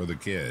looking for the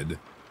kid.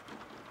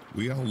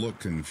 We all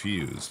looked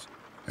confused,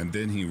 and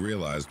then he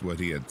realized what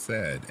he had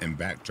said and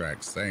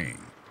backtracked saying,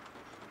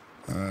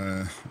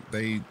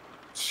 they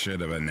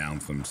should have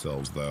announced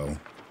themselves though.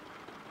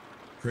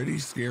 Pretty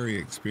scary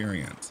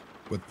experience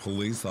with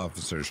police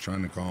officers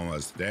trying to calm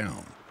us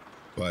down.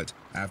 But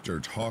after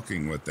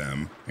talking with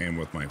them and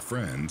with my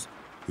friends,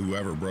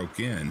 whoever broke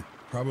in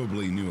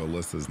probably knew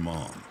Alyssa's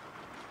mom,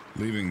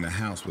 leaving the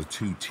house with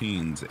 2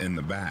 teens in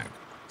the back,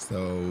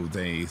 so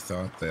they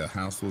thought the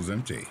house was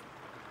empty.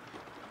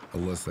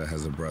 Alyssa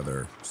has a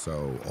brother,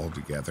 so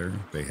altogether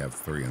they have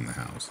 3 in the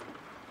house.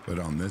 But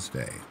on this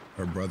day,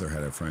 her brother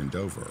had a friend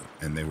over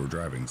and they were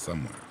driving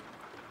somewhere.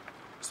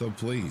 So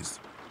please,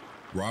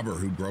 robber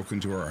who broke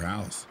into our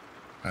house,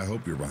 I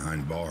hope you're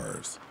behind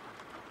bars.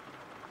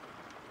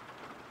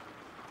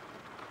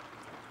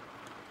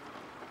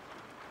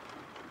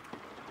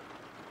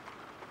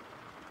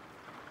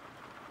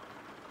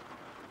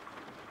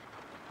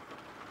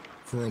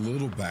 For a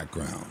little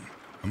background,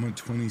 I'm a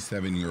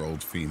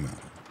 27-year-old female,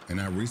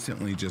 and I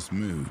recently just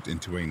moved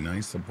into a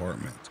nice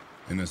apartment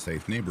in a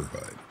safe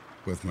neighborhood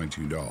with my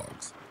 2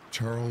 dogs,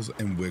 Charles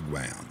and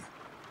Wigwam.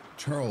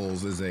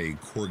 Charles is a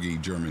Corgi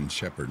German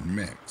Shepherd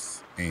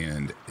mix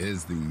and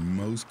is the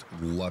most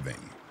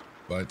loving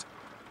but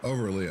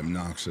overly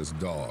obnoxious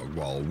dog,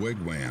 while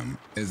Wigwam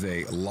is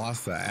a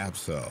Lhasa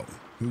Apso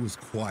who is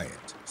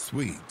quiet,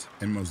 sweet,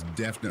 and most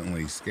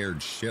definitely scared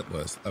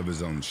shitless of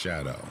his own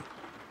shadow.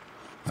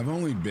 I've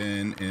only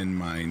been in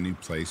my new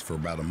place for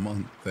about a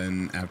month,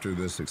 and after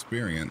this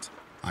experience,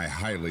 I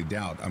highly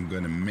doubt I'm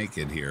going to make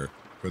it here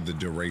for the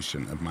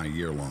duration of my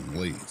year-long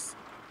lease.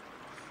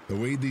 The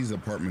way these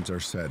apartments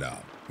are set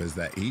up is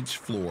that each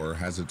floor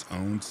has its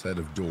own set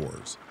of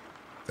doors.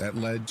 That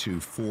led to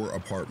 4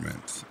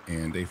 apartments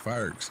and a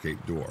fire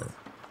escape door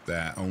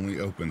that only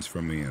opens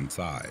from the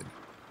inside.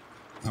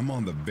 I'm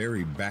on the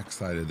very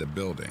backside of the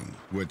building,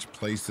 which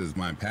places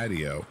my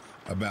patio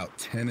about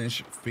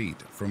 10-ish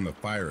feet from the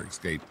fire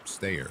escape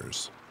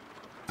stairs.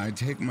 I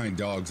take my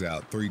dogs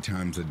out 3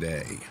 times a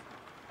day,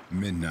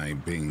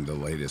 midnight being the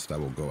latest I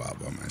will go out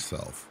by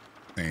myself.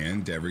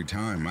 And every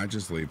time I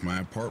just leave my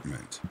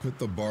apartment, put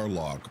the bar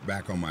lock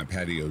back on my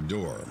patio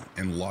door,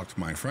 and locked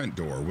my front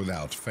door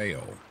without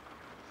fail.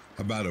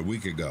 About a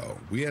week ago,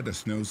 we had a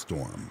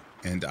snowstorm,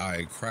 and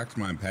I cracked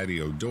my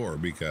patio door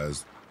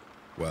because,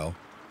 well,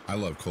 I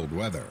love cold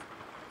weather,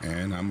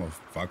 and I'm a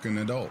fucking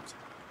adult.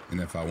 And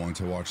if I want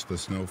to watch the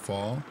snow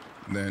fall,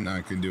 then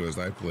I can do as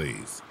I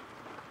please.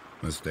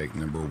 Mistake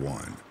number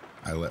 1.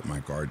 I let my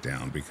guard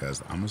down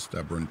because I'm a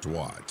stubborn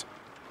twat.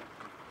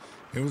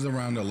 It was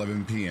around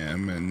 11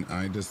 p.m. and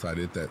I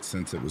decided that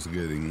since it was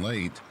getting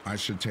late, I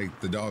should take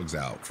the dogs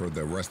out for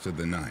the rest of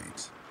the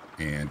night.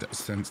 And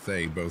since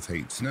they both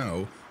hate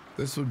snow,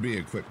 this would be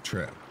a quick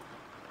trip.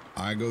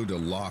 I go to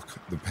lock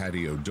the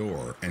patio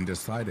door and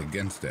decide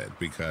against it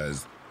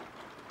because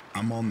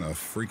I'm on the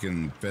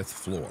freaking 5th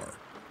floor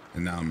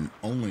and I'm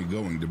only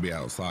going to be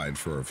outside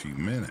for a few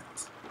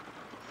minutes.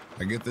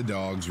 I get the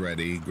dogs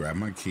ready, grab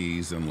my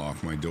keys, and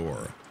lock my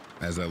door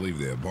as I leave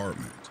the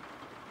apartment.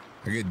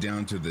 I get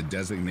down to the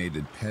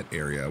designated pet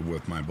area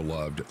with my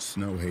beloved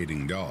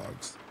snow-hating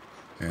dogs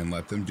and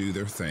let them do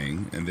their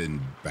thing, and then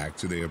back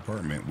to the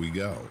apartment we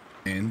go,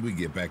 and we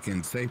get back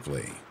in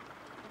safely.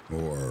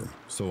 Or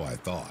so I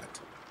thought.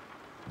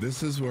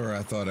 This is where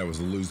I thought I was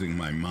losing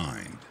my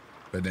mind,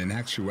 but in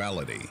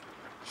actuality,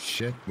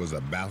 shit was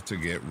about to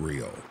get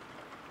real.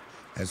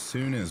 As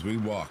soon as we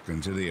walk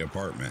into the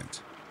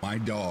apartment, my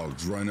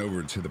dogs run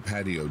over to the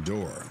patio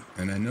door,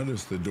 and I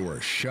notice the door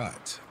is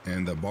shut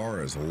and the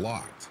bar is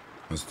locked.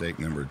 Mistake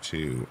number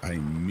 2, I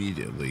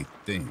immediately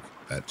think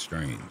that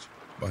strange,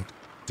 but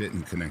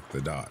didn't connect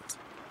the dots.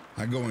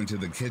 I go into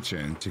the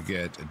kitchen to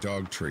get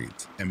dog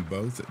treats, and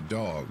both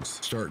dogs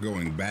start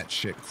going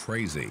batshit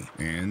crazy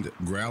and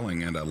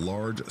growling at a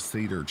large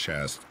cedar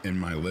chest in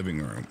my living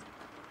room.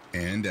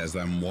 And as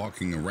I'm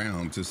walking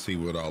around to see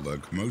what all the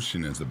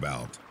commotion is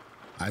about,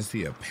 I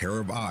see a pair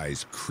of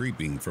eyes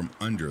creeping from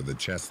under the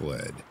chest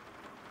lid.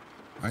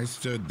 I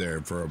stood there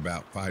for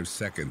about 5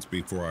 seconds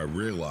before I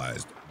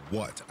realized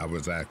what I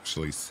was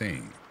actually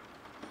seeing,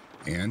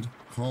 and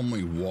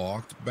calmly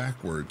walked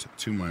backwards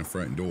to my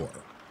front door,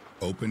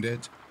 opened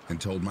it, and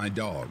told my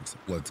dogs,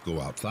 "Let's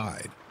go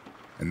outside."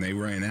 And they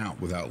ran out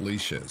without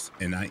leashes,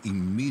 and I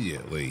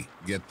immediately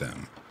get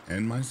them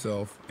and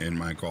myself in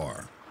my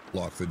car,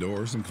 lock the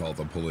doors, and call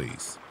the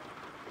police.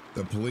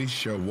 The police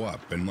show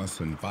up in less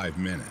than 5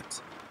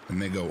 minutes,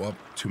 and they go up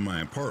to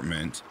my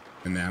apartment,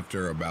 and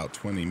after about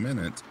 20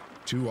 minutes,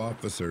 2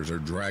 officers are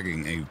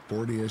dragging a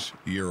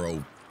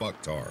 40-ish-year-old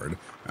fucktard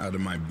out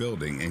of my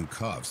building in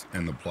cuffs,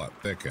 and the plot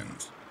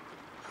thickens.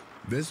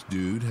 This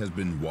dude has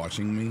been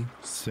watching me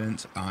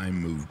since I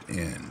moved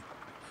in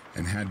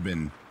and had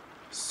been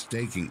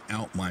staking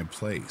out my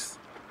place,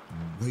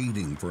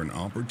 waiting for an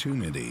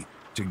opportunity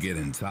to get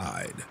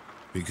inside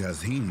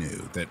because he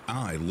knew that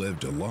I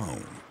lived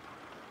alone.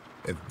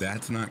 If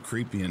that's not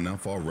creepy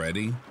enough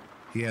already,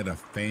 he had a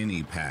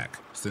fanny pack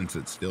since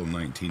it's still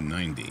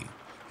 1990.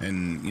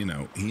 And,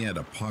 he had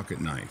a pocket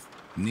knife,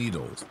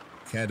 needles,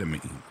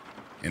 ketamine,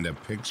 and a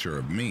picture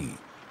of me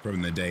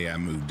from the day I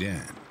moved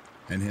in.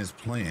 And his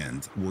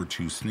plans were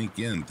to sneak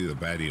in through the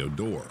patio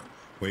door,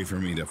 wait for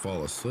me to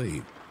fall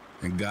asleep,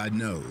 and God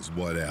knows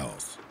what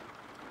else.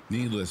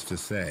 Needless to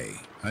say,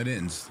 I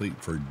didn't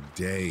sleep for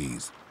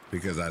days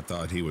because I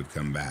thought he would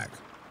come back.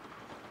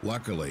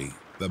 Luckily,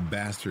 the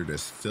bastard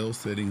is still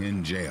sitting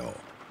in jail,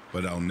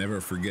 but I'll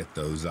never forget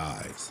those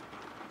eyes.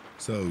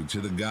 So, to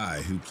the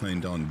guy who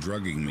planned on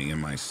drugging me in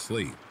my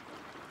sleep,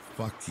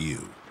 fuck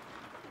you.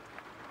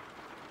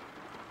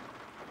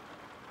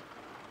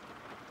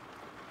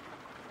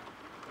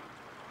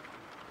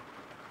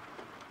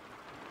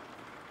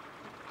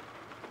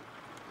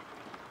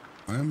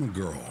 I am a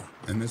girl,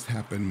 and this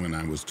happened when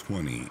I was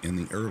 20 in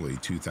the early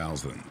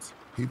 2000s.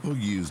 People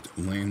used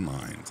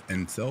landlines,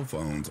 and cell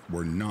phones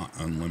were not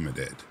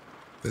unlimited.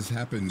 This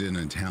happened in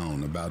a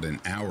town about an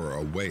hour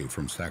away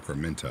from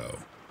Sacramento.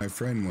 My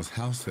friend was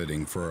house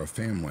sitting for a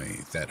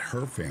family that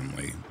her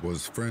family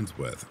was friends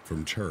with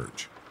from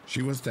church.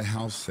 She was to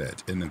house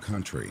sit in the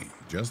country,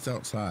 just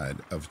outside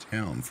of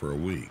town for a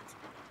week.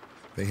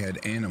 They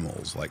had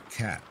animals like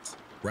cats,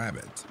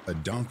 rabbits, a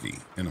donkey,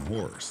 and a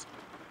horse.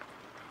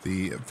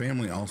 The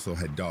family also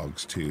had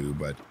dogs too,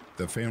 but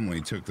the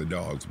family took the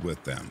dogs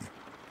with them.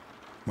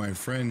 My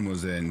friend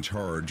was in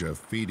charge of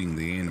feeding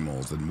the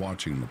animals and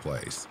watching the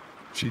place.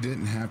 She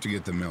didn't have to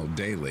get the mail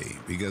daily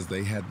because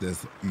they had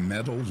this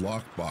metal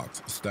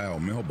lockbox style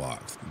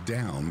mailbox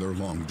down their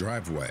long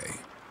driveway.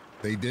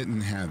 They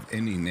didn't have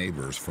any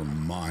neighbors for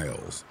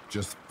miles,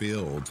 just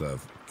fields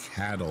of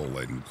cattle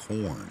and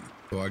corn.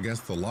 So I guess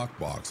the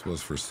lockbox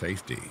was for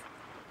safety.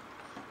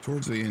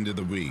 Towards the end of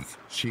the week,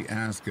 she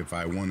asked if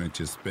I wanted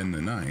to spend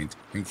the night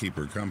and keep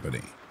her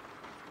company.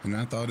 And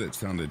I thought it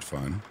sounded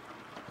fun.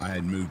 I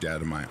had moved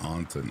out of my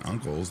aunts and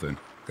uncles and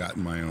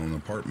gotten my own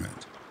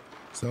apartment.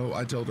 So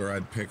I told her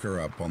I'd pick her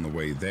up on the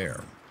way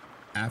there,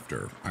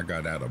 after I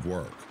got out of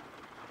work.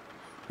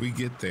 We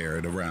get there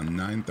at around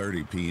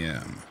 9:30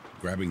 p.m.,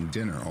 grabbing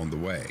dinner on the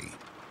way.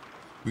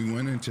 We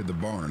went into the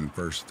barn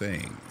first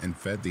thing and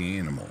fed the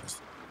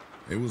animals.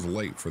 It was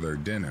late for their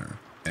dinner,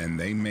 and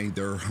they made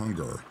their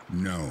hunger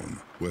known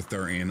with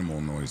their animal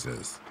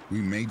noises.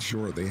 We made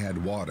sure they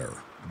had water.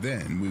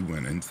 Then we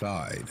went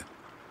inside.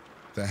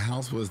 The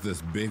house was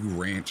this big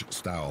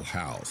ranch-style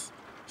house,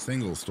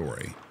 single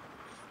story.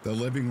 The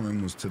living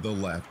room was to the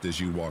left as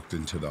you walked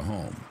into the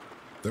home.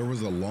 There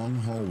was a long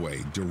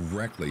hallway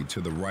directly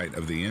to the right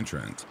of the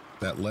entrance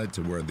that led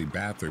to where the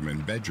bathroom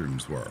and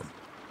bedrooms were.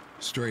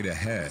 Straight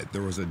ahead,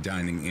 there was a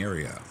dining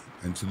area,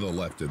 and to the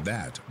left of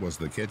that was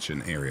the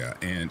kitchen area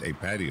and a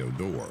patio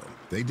door.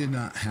 They did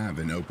not have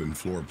an open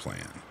floor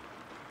plan.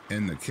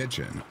 In the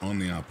kitchen, on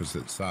the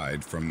opposite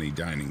side from the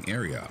dining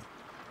area,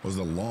 was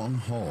a long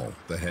hall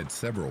that had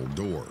several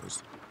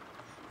doors.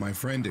 My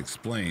friend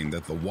explained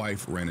that the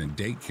wife ran a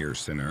daycare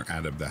center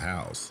out of the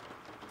house.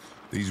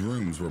 These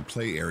rooms were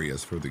play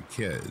areas for the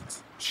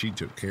kids she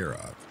took care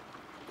of.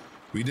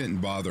 We didn't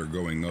bother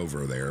going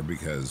over there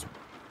because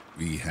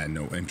we had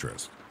no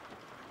interest.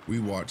 We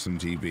watched some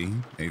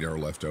TV, ate our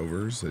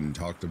leftovers, and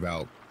talked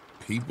about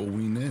people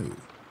we knew.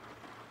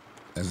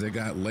 As it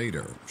got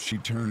later, she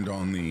turned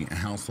on the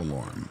house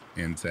alarm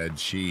and said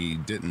she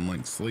didn't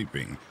like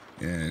sleeping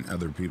in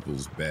other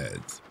people's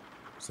beds.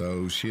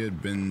 So she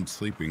had been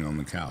sleeping on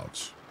the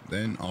couch,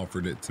 then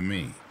offered it to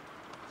me.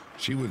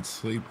 She would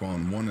sleep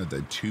on one of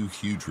the 2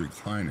 huge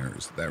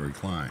recliners that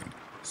reclined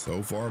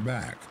so far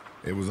back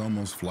it was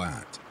almost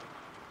flat.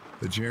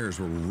 The chairs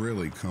were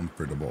really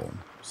comfortable,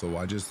 so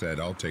I just said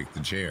I'll take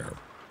the chair.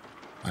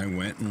 I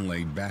went and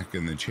laid back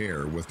in the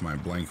chair with my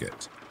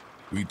blanket.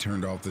 We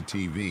turned off the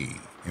TV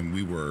and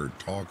we were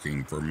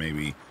talking for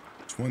maybe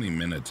 20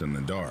 minutes in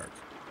the dark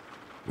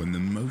when the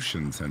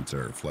motion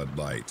sensor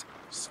floodlight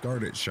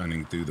started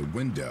shining through the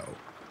window,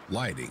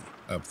 lighting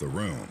up the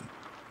room.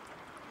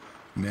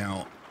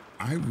 Now,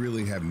 I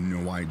really have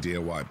no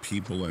idea why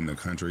people in the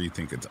country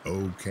think it's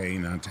okay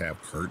not to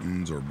have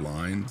curtains or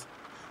blinds,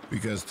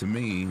 because to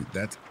me,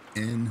 that's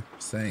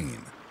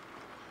insane.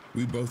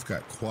 We both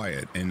got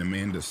quiet and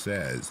Amanda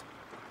says,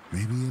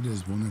 maybe it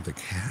is one of the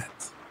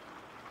cats.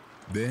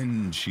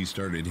 Then she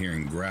started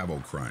hearing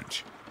gravel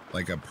crunch,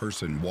 like a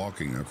person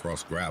walking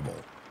across gravel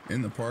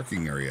in the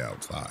parking area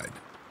outside.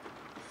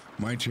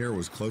 My chair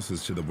was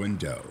closest to the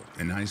window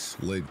and I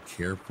slid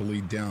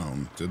carefully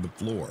down to the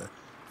floor,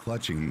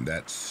 clutching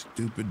that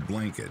stupid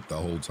blanket the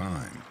whole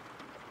time.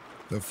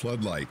 The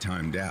floodlight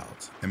timed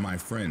out and my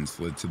friend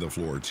slid to the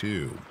floor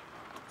too.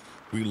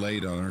 We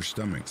laid on our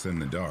stomachs in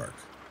the dark,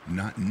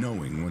 not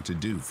knowing what to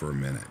do for a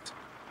minute,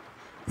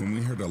 when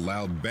we heard a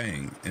loud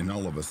bang and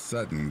all of a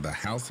sudden the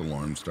house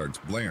alarm starts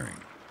blaring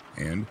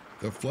and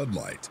the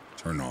floodlights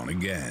turn on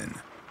again.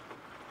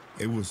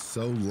 It was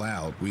so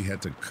loud we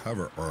had to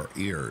cover our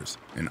ears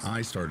and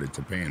I started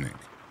to panic.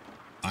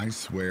 I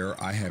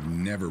swear I have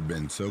never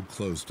been so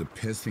close to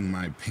pissing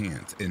my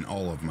pants in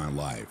all of my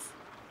life.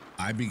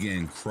 I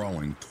began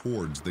crawling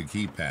towards the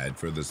keypad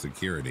for the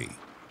security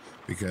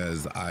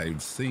because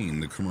I've seen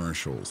the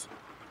commercials.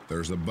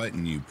 There's a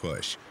button you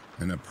push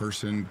and a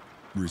person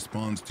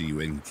responds to you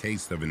in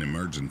case of an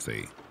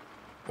emergency,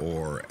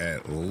 or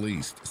at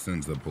least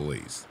sends the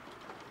police.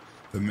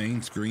 The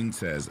main screen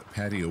says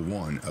patio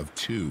 1 of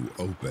 2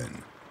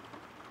 open.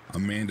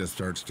 Amanda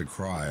starts to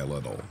cry a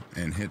little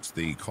and hits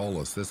the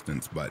call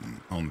assistance button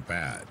on the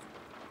pad,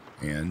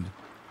 and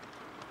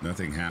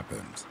nothing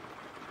happens.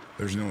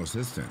 There's no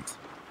assistance.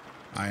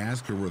 I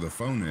ask her where the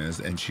phone is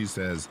and she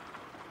says,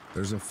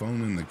 there's a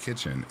phone in the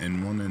kitchen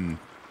and one in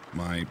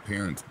my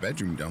parents'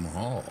 bedroom down the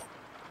hall.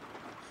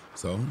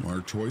 So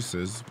our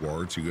choices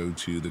were to go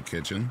to the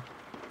kitchen,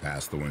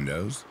 past the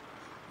windows,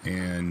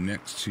 and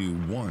next to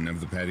one of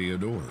the patio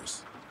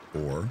doors,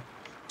 or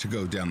to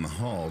go down the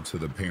hall to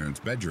the parents'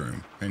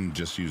 bedroom and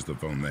just use the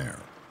phone there.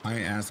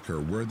 I asked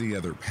her where the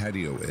other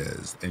patio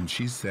is, and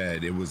she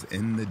said it was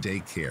in the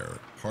daycare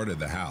part of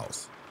the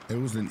house. It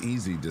was an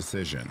easy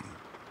decision.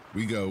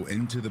 We go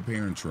into the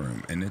parents'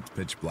 room and it's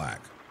pitch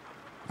black.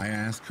 I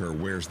ask her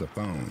where's the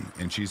phone,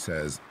 and she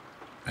says,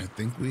 I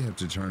think we have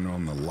to turn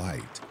on the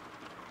light.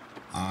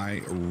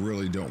 I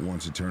really don't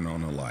want to turn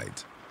on a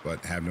light,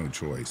 but have no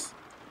choice.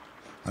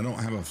 I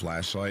don't have a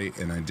flashlight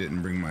and I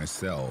didn't bring my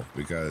cell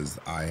because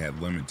I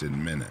had limited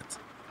minutes.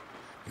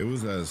 It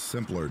was a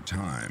simpler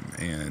time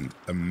and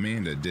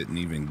Amanda didn't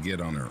even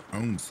get on her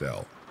own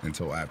cell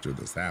until after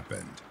this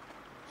happened.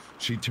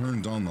 She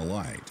turned on the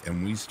light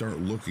and we start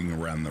looking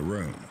around the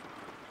room.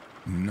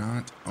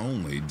 Not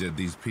only did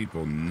these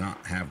people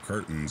not have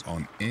curtains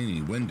on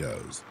any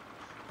windows,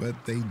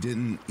 but they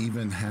didn't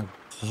even have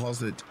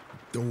closet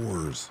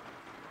doors.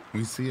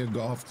 We see a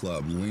golf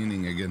club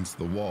leaning against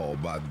the wall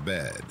by the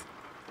bed.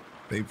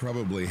 They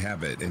probably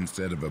have it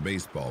instead of a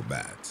baseball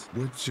bat,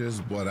 which is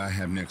what I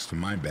have next to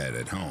my bed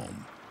at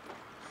home.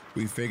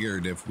 We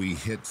figured if we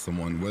hit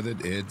someone with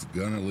it, it's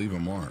gonna leave a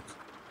mark.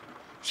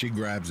 She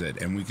grabs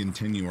it and we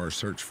continue our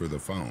search for the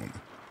phone.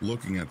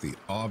 Looking at the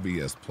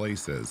obvious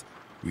places,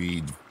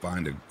 we'd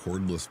find a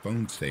cordless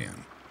phone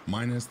stand,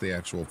 minus the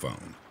actual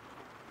phone.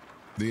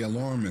 The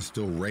alarm is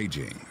still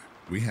raging.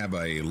 We have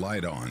a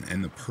light on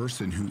and the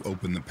person who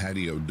opened the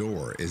patio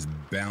door is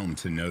bound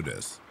to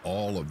notice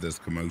all of this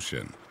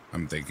commotion,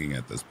 I'm thinking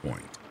at this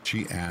point.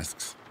 She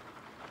asks,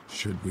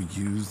 should we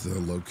use the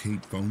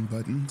locate phone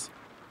buttons?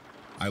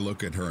 I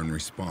look at her and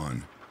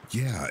respond,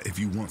 yeah, if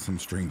you want some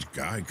strange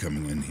guy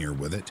coming in here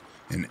with it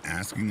and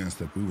asking us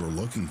if we were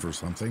looking for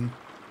something.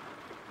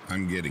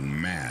 I'm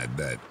getting mad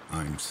that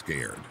I'm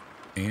scared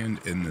and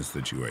in this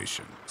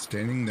situation.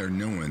 Standing there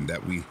knowing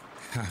that we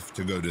have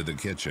to go to the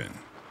kitchen.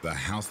 The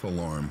house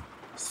alarm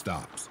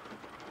stops.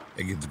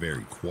 It gets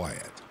very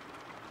quiet.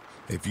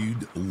 If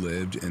you'd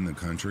lived in the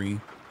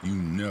country, you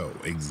know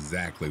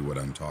exactly what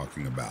I'm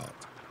talking about.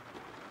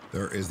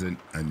 There isn't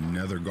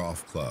another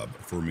golf club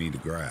for me to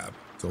grab,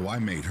 so I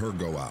made her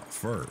go out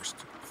first,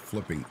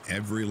 flipping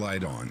every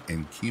light on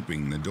and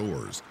keeping the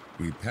doors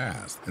we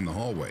passed in the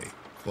hallway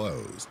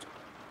closed.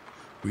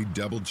 We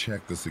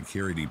double-checked the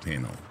security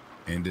panel,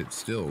 and it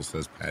still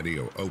says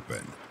patio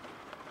open.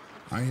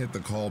 I hit the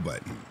call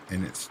button,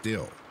 and it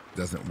still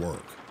doesn't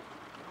work.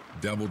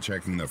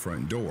 Double-checking the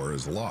front door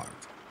is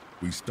locked.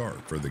 We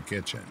start for the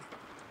kitchen.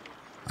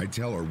 I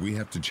tell her we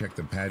have to check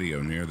the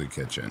patio near the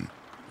kitchen,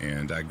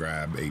 and I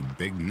grab a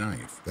big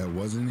knife that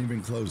wasn't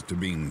even close to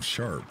being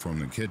sharp from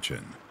the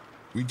kitchen.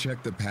 We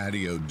check the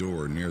patio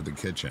door near the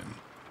kitchen,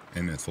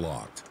 and it's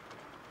locked.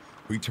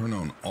 We turn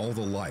on all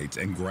the lights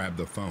and grab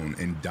the phone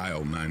and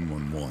dial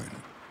 911.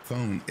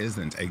 Phone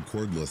isn't a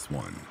cordless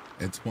one.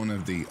 It's one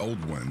of the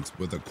old ones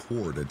with a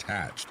cord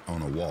attached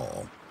on a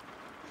wall.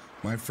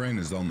 My friend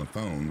is on the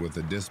phone with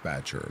the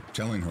dispatcher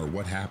telling her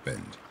what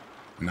happened,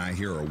 and I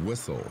hear a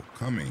whistle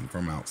coming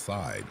from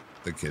outside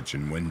the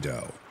kitchen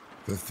window.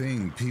 The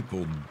thing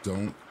people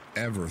don't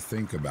ever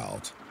think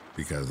about,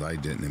 because I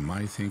didn't in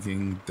my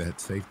thinking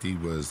that safety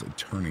was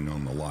turning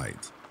on the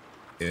lights,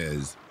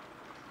 is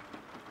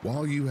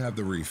while you have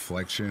the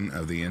reflection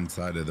of the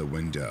inside of the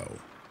window,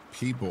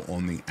 people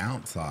on the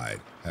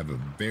outside have a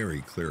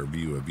very clear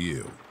view of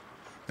you,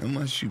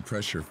 unless you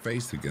press your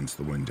face against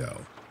the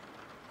window.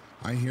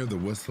 I hear the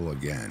whistle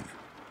again.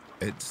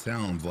 It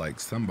sounds like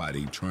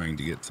somebody trying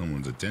to get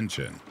someone's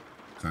attention,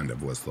 kind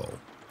of whistle.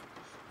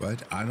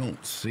 But I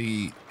don't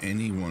see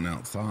anyone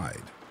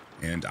outside,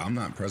 and I'm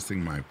not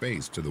pressing my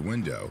face to the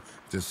window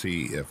to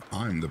see if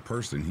I'm the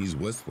person he's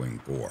whistling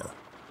for.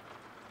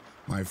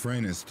 My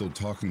friend is still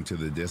talking to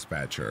the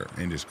dispatcher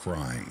and is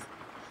crying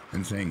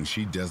and saying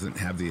she doesn't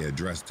have the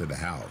address to the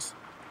house.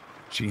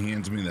 She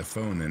hands me the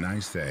phone and I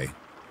say,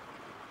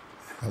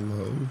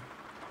 "Hello?"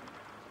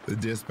 The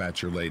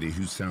dispatcher lady,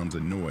 who sounds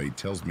annoyed,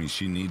 tells me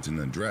she needs an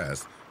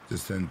address to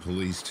send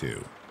police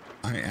to.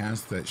 I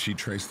ask that she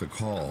trace the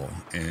call,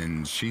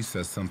 and she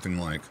says something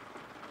like,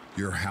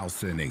 "You're house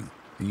sitting,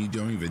 and you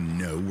don't even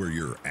know where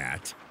you're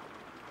at."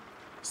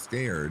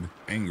 Scared,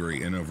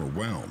 angry, and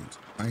overwhelmed,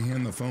 I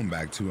hand the phone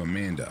back to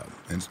Amanda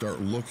and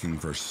start looking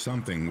for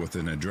something with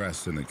an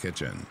address in the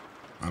kitchen.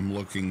 I'm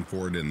looking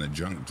for it in the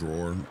junk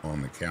drawer,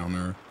 on the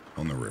counter,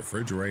 on the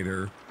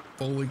refrigerator,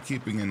 fully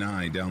keeping an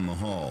eye down the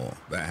hall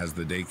that has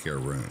the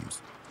daycare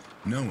rooms,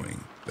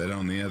 knowing that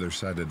on the other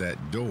side of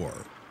that door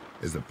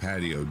is a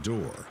patio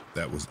door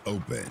that was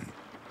open.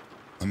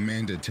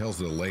 Amanda tells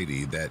the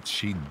lady that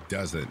she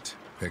doesn't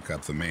pick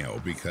up the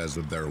mail because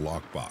of their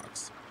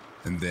lockbox,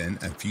 and then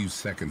a few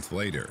seconds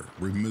later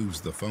removes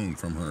the phone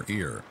from her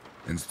ear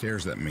and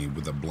stares at me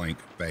with a blank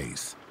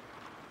face.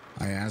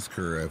 I ask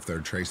her if they're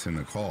tracing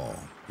the call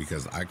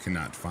because I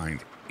cannot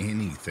find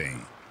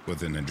anything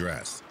with an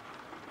address.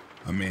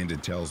 Amanda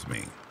tells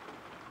me,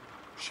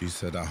 "She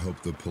said, I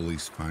hope the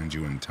police find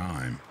you in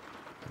time,"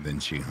 and then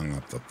she hung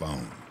up the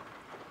phone.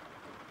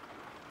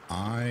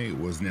 I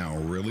was now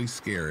really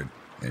scared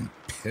and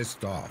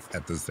pissed off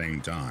at the same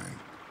time.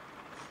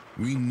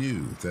 We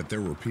knew that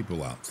there were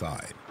people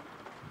outside.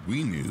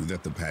 We knew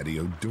that the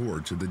patio door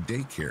to the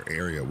daycare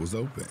area was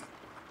open.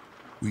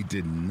 We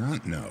did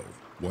not know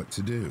what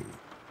to do.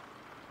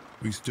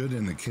 We stood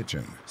in the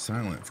kitchen,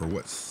 silent for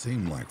what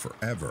seemed like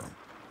forever,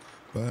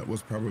 but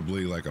was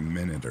probably like a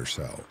minute or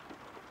so.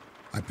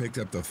 I picked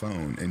up the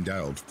phone and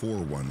dialed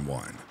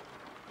 411.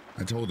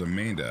 I told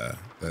Amanda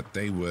that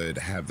they would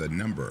have the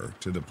number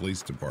to the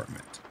police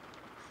department.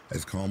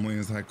 As calmly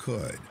as I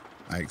could,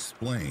 I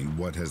explained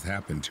what has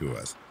happened to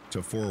us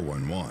to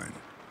 411.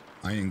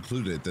 I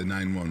included the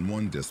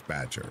 911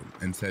 dispatcher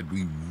and said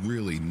we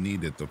really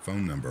needed the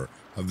phone number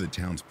of the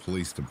town's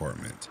police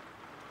department.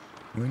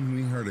 When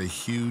we heard a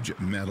huge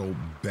metal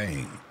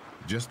bang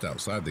just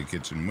outside the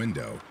kitchen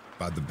window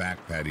by the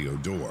back patio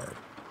door.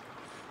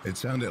 It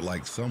sounded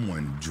like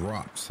someone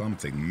dropped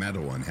something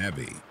metal and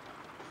heavy.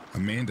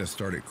 Amanda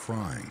started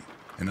crying,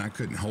 and I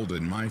couldn't hold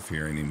in my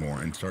fear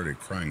anymore and started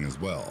crying as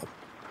well.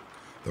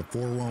 The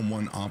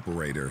 411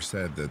 operator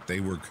said that they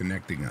were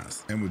connecting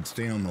us and would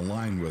stay on the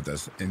line with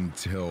us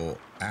until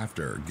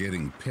after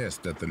getting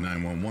pissed at the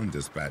 911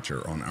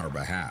 dispatcher on our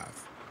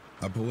behalf.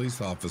 A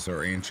police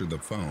officer answered the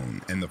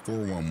phone, and the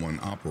 411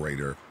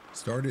 operator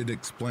started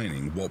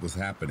explaining what was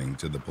happening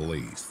to the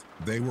police.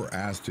 They were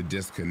asked to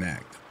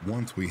disconnect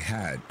once we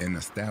had an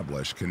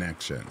established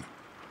connection.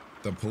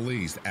 The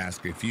police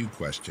asked a few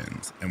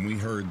questions, and we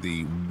heard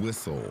the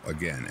whistle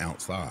again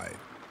outside,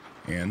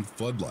 and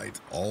floodlights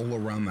all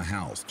around the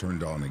house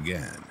turned on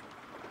again.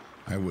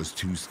 I was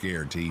too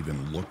scared to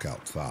even look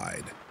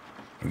outside,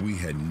 and we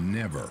had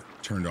never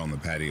turned on the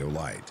patio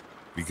light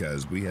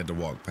because we had to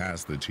walk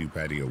past the two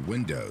patio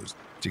windows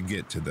to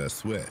get to the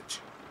switch.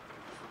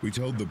 We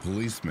told the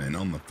policeman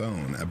on the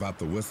phone about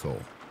the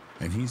whistle,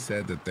 and he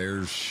said that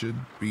there should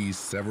be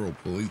several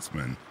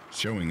policemen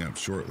showing up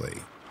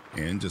shortly,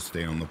 and to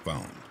stay on the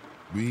phone.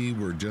 We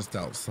were just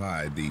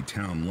outside the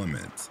town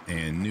limits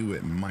and knew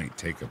it might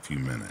take a few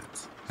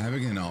minutes.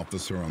 Having an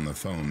officer on the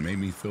phone made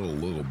me feel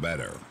a little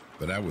better,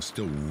 but I was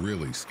still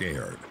really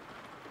scared.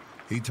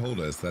 He told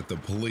us that the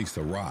police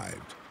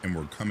arrived and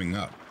were coming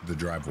up the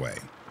driveway.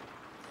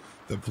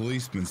 The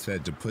policeman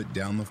said to put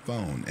down the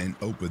phone and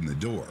open the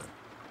door,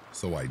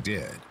 so I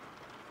did.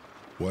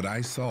 What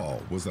I saw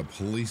was a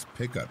police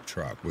pickup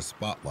truck with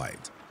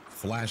spotlights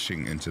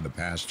flashing into the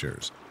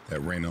pastures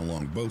that ran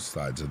along both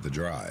sides of the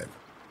drive.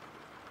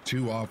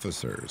 Two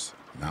officers,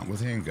 not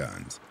with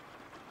handguns,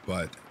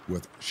 but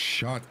with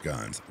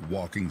shotguns,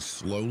 walking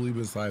slowly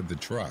beside the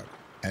truck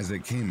as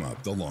it came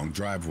up the long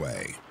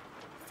driveway.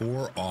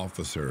 4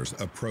 officers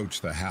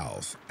approached the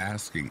house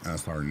asking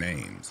us our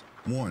names.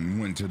 One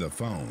went to the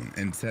phone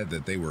and said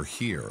that they were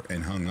here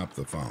and hung up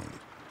the phone.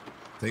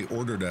 They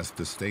ordered us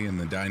to stay in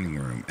the dining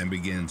room and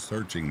began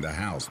searching the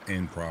house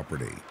and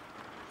property.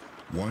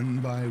 One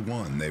by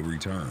one they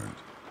returned.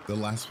 The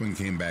last one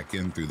came back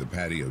in through the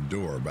patio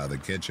door by the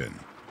kitchen.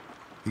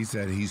 He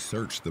said he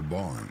searched the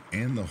barn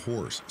and the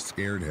horse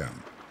scared him,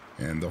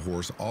 and the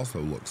horse also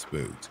looked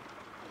spooked.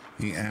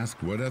 He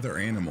asked what other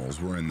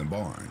animals were in the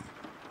barn.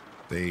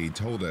 They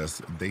told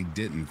us they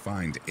didn't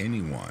find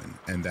anyone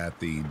and that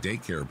the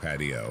daycare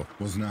patio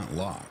was not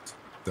locked.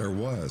 There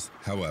was,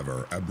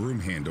 however, a broom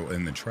handle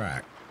in the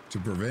track to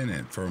prevent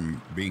it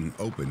from being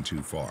opened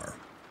too far.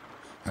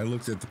 I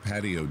looked at the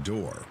patio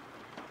door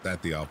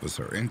that the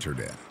officer entered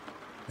in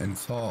and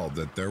saw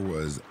that there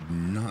was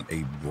not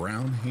a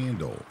brown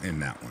handle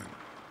in that one.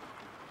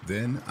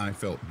 Then I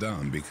felt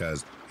dumb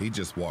because he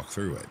just walked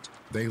through it.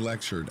 They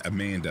lectured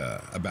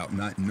Amanda about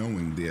not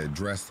knowing the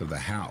address of the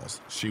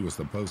house she was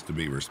supposed to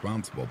be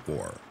responsible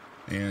for,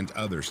 and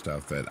other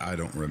stuff that I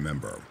don't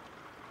remember.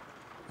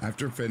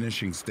 After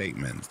finishing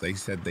statements, they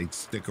said they'd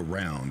stick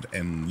around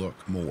and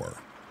look more,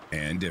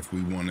 and if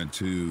we wanted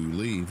to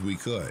leave, we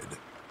could.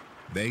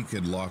 They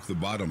could lock the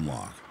bottom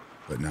lock,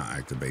 but not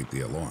activate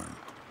the alarm,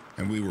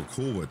 and we were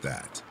cool with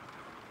that.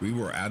 We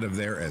were out of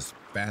there as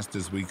fast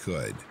as we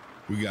could.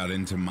 We got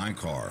into my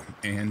car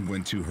and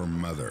went to her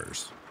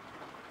mother's.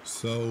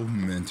 So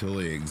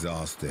mentally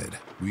exhausted,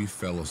 we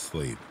fell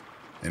asleep,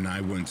 and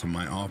I went to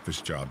my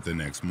office job the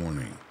next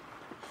morning.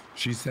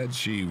 She said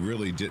she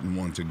really didn't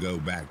want to go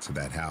back to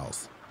that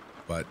house,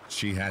 but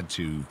she had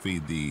to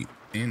feed the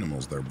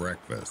animals their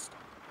breakfast.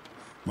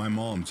 My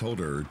mom told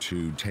her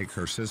to take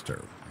her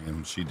sister,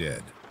 and she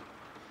did.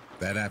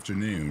 That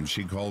afternoon,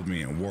 she called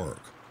me at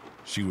work.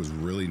 She was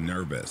really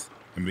nervous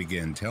and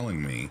began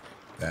telling me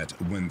that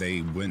when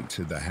they went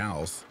to the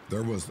house,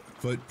 there was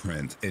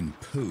footprints and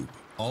poop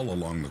all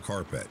along the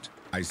carpet.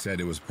 I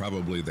said it was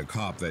probably the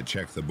cop that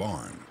checked the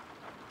barn.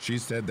 She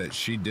said that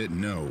she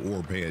didn't know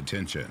or pay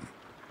attention.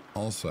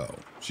 Also,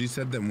 she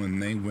said that when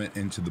they went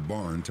into the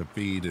barn to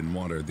feed and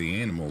water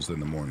the animals in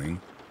the morning,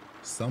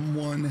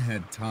 someone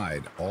had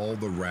tied all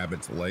the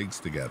rabbits' legs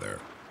together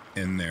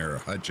in their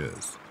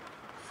hutches.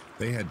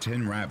 They had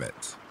 10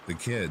 rabbits the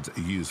kids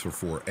used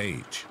for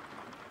 4-H.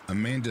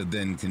 Amanda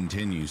then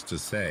continues to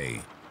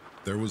say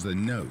there was a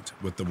note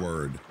with the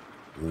word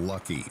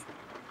 "lucky"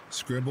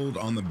 scribbled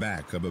on the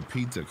back of a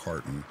pizza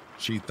carton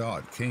she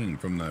thought came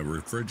from the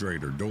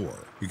refrigerator door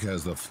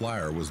because the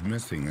flyer was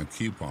missing a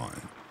coupon.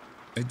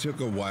 It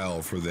took a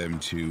while for them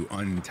to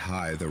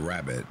untie the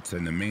rabbits,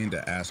 and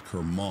Amanda asked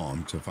her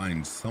mom to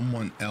find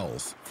someone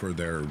else for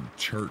their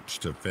church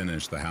to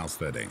finish the house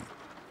sitting.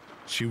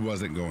 She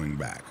wasn't going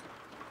back.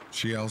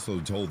 She also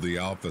told the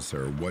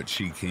officer what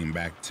she came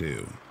back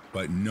to,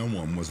 but no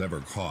one was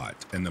ever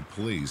caught, and the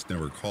police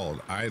never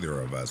called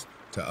either of us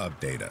to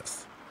update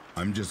us.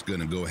 I'm just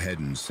gonna go ahead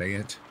and say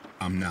it.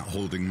 I'm not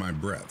holding my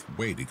breath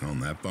waiting on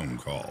that phone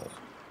call.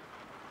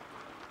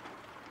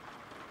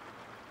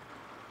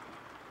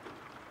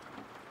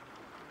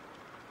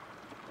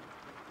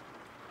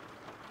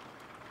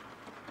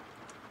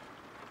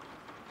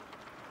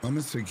 I'm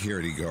a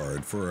security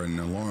guard for an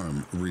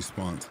alarm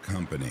response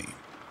company.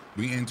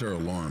 We enter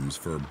alarms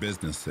for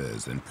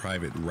businesses and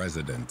private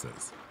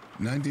residences.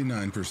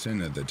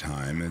 99% of the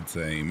time, it's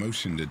a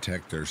motion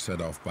detector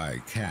set off by a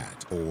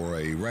cat, or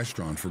a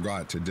restaurant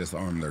forgot to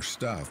disarm their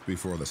stuff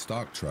before the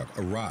stock truck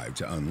arrived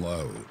to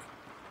unload.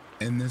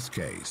 In this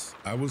case,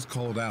 I was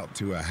called out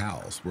to a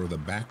house where the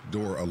back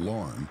door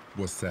alarm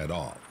was set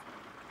off,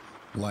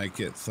 like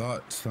it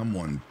thought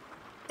someone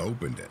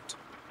opened it.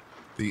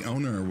 The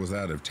owner was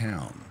out of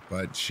town,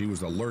 but she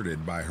was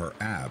alerted by her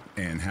app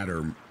and had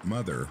her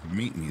mother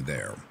meet me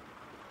there.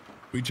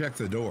 We checked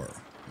the door.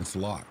 It's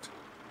locked.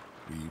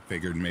 We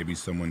figured maybe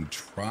someone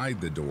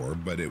tried the door,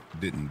 but it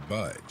didn't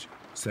budge,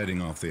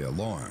 setting off the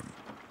alarm.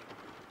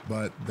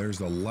 But there's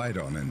a light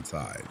on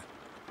inside.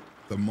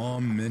 The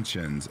mom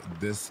mentions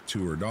this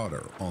to her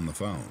daughter on the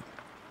phone.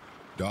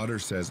 Daughter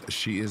says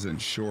she isn't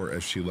sure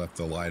if she left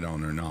the light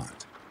on or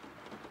not.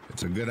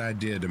 It's a good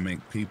idea to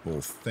make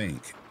people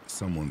think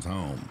someone's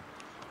home,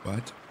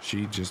 but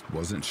she just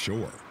wasn't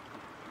sure.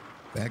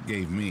 That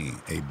gave me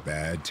a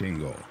bad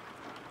tingle.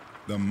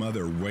 The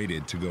mother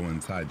waited to go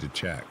inside to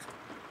check.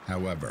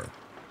 However,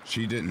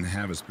 she didn't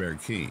have a spare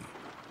key.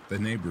 The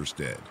neighbors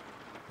did,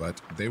 but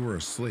they were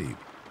asleep,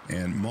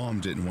 and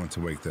Mom didn't want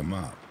to wake them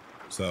up.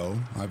 So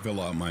I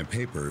fill out my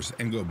papers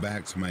and go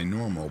back to my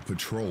normal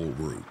patrol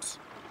routes.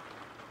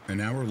 An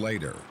hour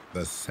later,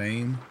 the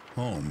same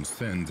home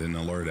sends an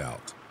alert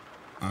out.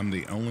 I'm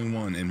the only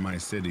one in my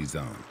city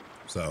zone,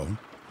 so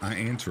I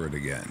answer it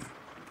again.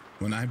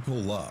 When I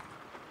pull up,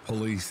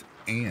 police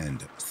and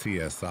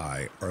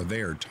CSI are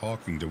there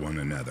talking to one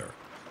another,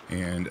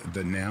 and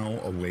the now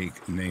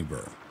awake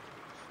neighbor.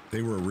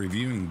 They were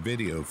reviewing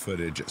video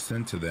footage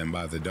sent to them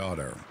by the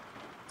daughter.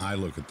 I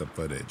look at the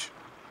footage.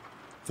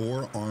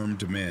 4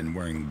 armed men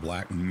wearing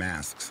black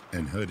masks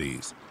and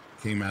hoodies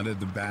came out of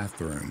the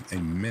bathroom a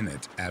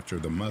minute after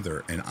the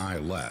mother and I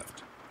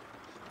left.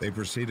 They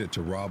proceeded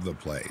to rob the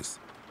place.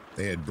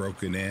 They had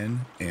broken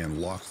in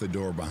and locked the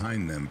door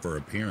behind them for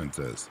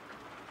appearances.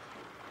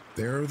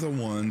 They're the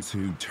ones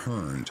who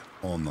turned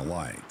on the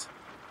light.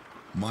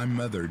 My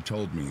mother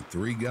told me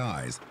 3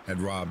 guys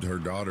had robbed her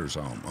daughter's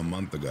home a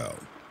month ago.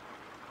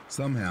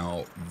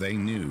 Somehow they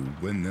knew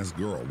when this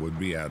girl would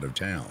be out of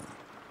town.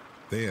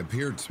 They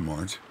appeared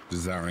smart,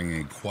 desiring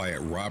a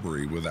quiet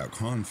robbery without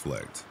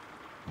conflict.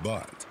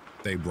 But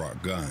they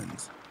brought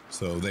guns,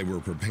 so they were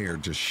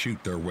prepared to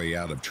shoot their way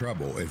out of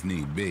trouble if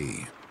need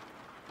be.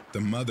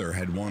 The mother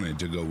had wanted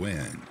to go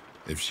in.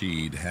 If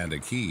she'd had a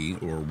key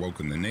or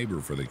woken the neighbor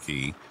for the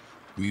key,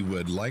 we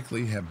would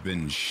likely have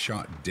been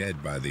shot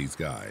dead by these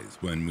guys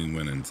when we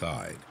went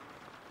inside.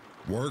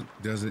 Work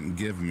doesn't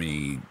give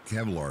me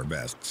Kevlar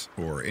vests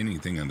or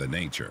anything of the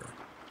nature.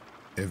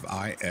 If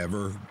I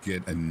ever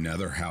get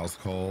another house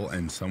call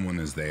and someone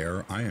is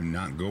there, I am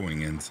not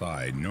going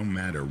inside no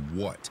matter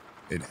what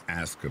it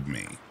asks of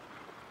me.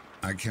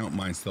 I count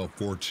myself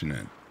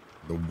fortunate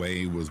the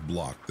way was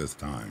blocked this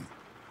time,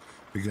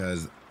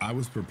 because I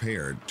was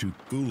prepared to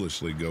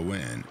foolishly go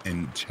in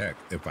and check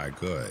if I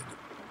could.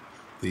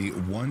 The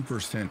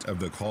 1% of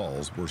the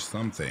calls where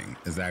something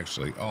is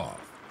actually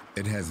off.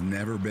 It has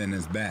never been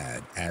as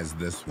bad as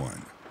this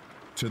one.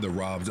 To the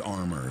robbed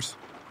armors,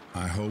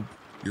 I hope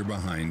you're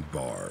behind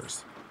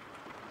bars.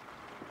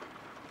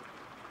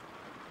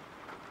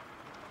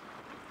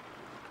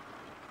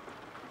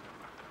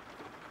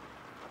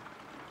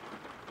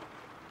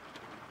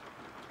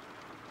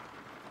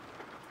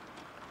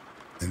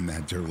 And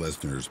that, dear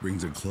listeners,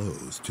 brings a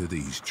close to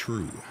these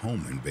true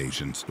home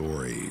invasion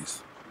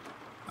stories.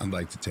 I'd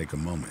like to take a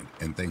moment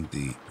and thank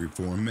the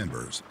reform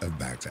members of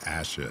Back to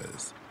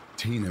Ashes.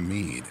 Tina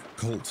Mead,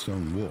 Colt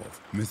Stone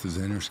Wolf, Mrs.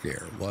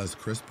 Interscare, Luz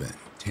Crispin,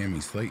 Tammy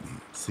Slayton,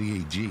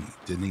 CAG,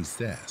 Denise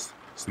Sess,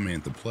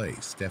 Samantha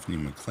Place, Stephanie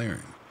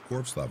McLaren,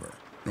 Corpse Lover,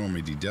 Norma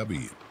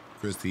DW,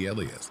 Christy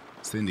Elias,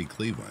 Cindy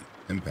Cleveland,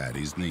 and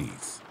Patty's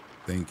niece.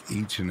 Thank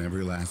each and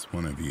every last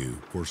one of you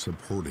for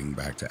supporting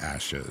Back to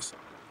Ashes.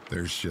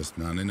 There's just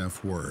not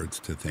enough words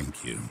to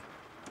thank you.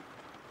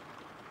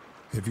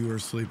 If you are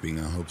sleeping,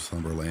 I hope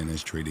Slumberland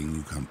is treating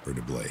you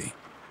comfortably.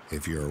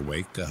 If you're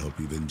awake, I hope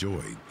you've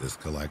enjoyed this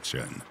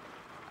collection.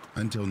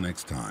 Until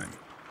next time,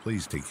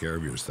 please take care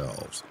of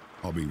yourselves.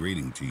 I'll be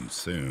reading to you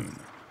soon.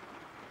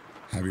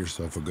 Have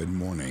yourself a good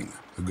morning,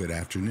 a good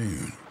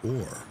afternoon,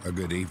 or a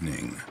good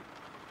evening.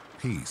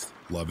 Peace,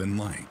 love, and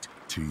light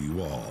to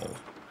you all.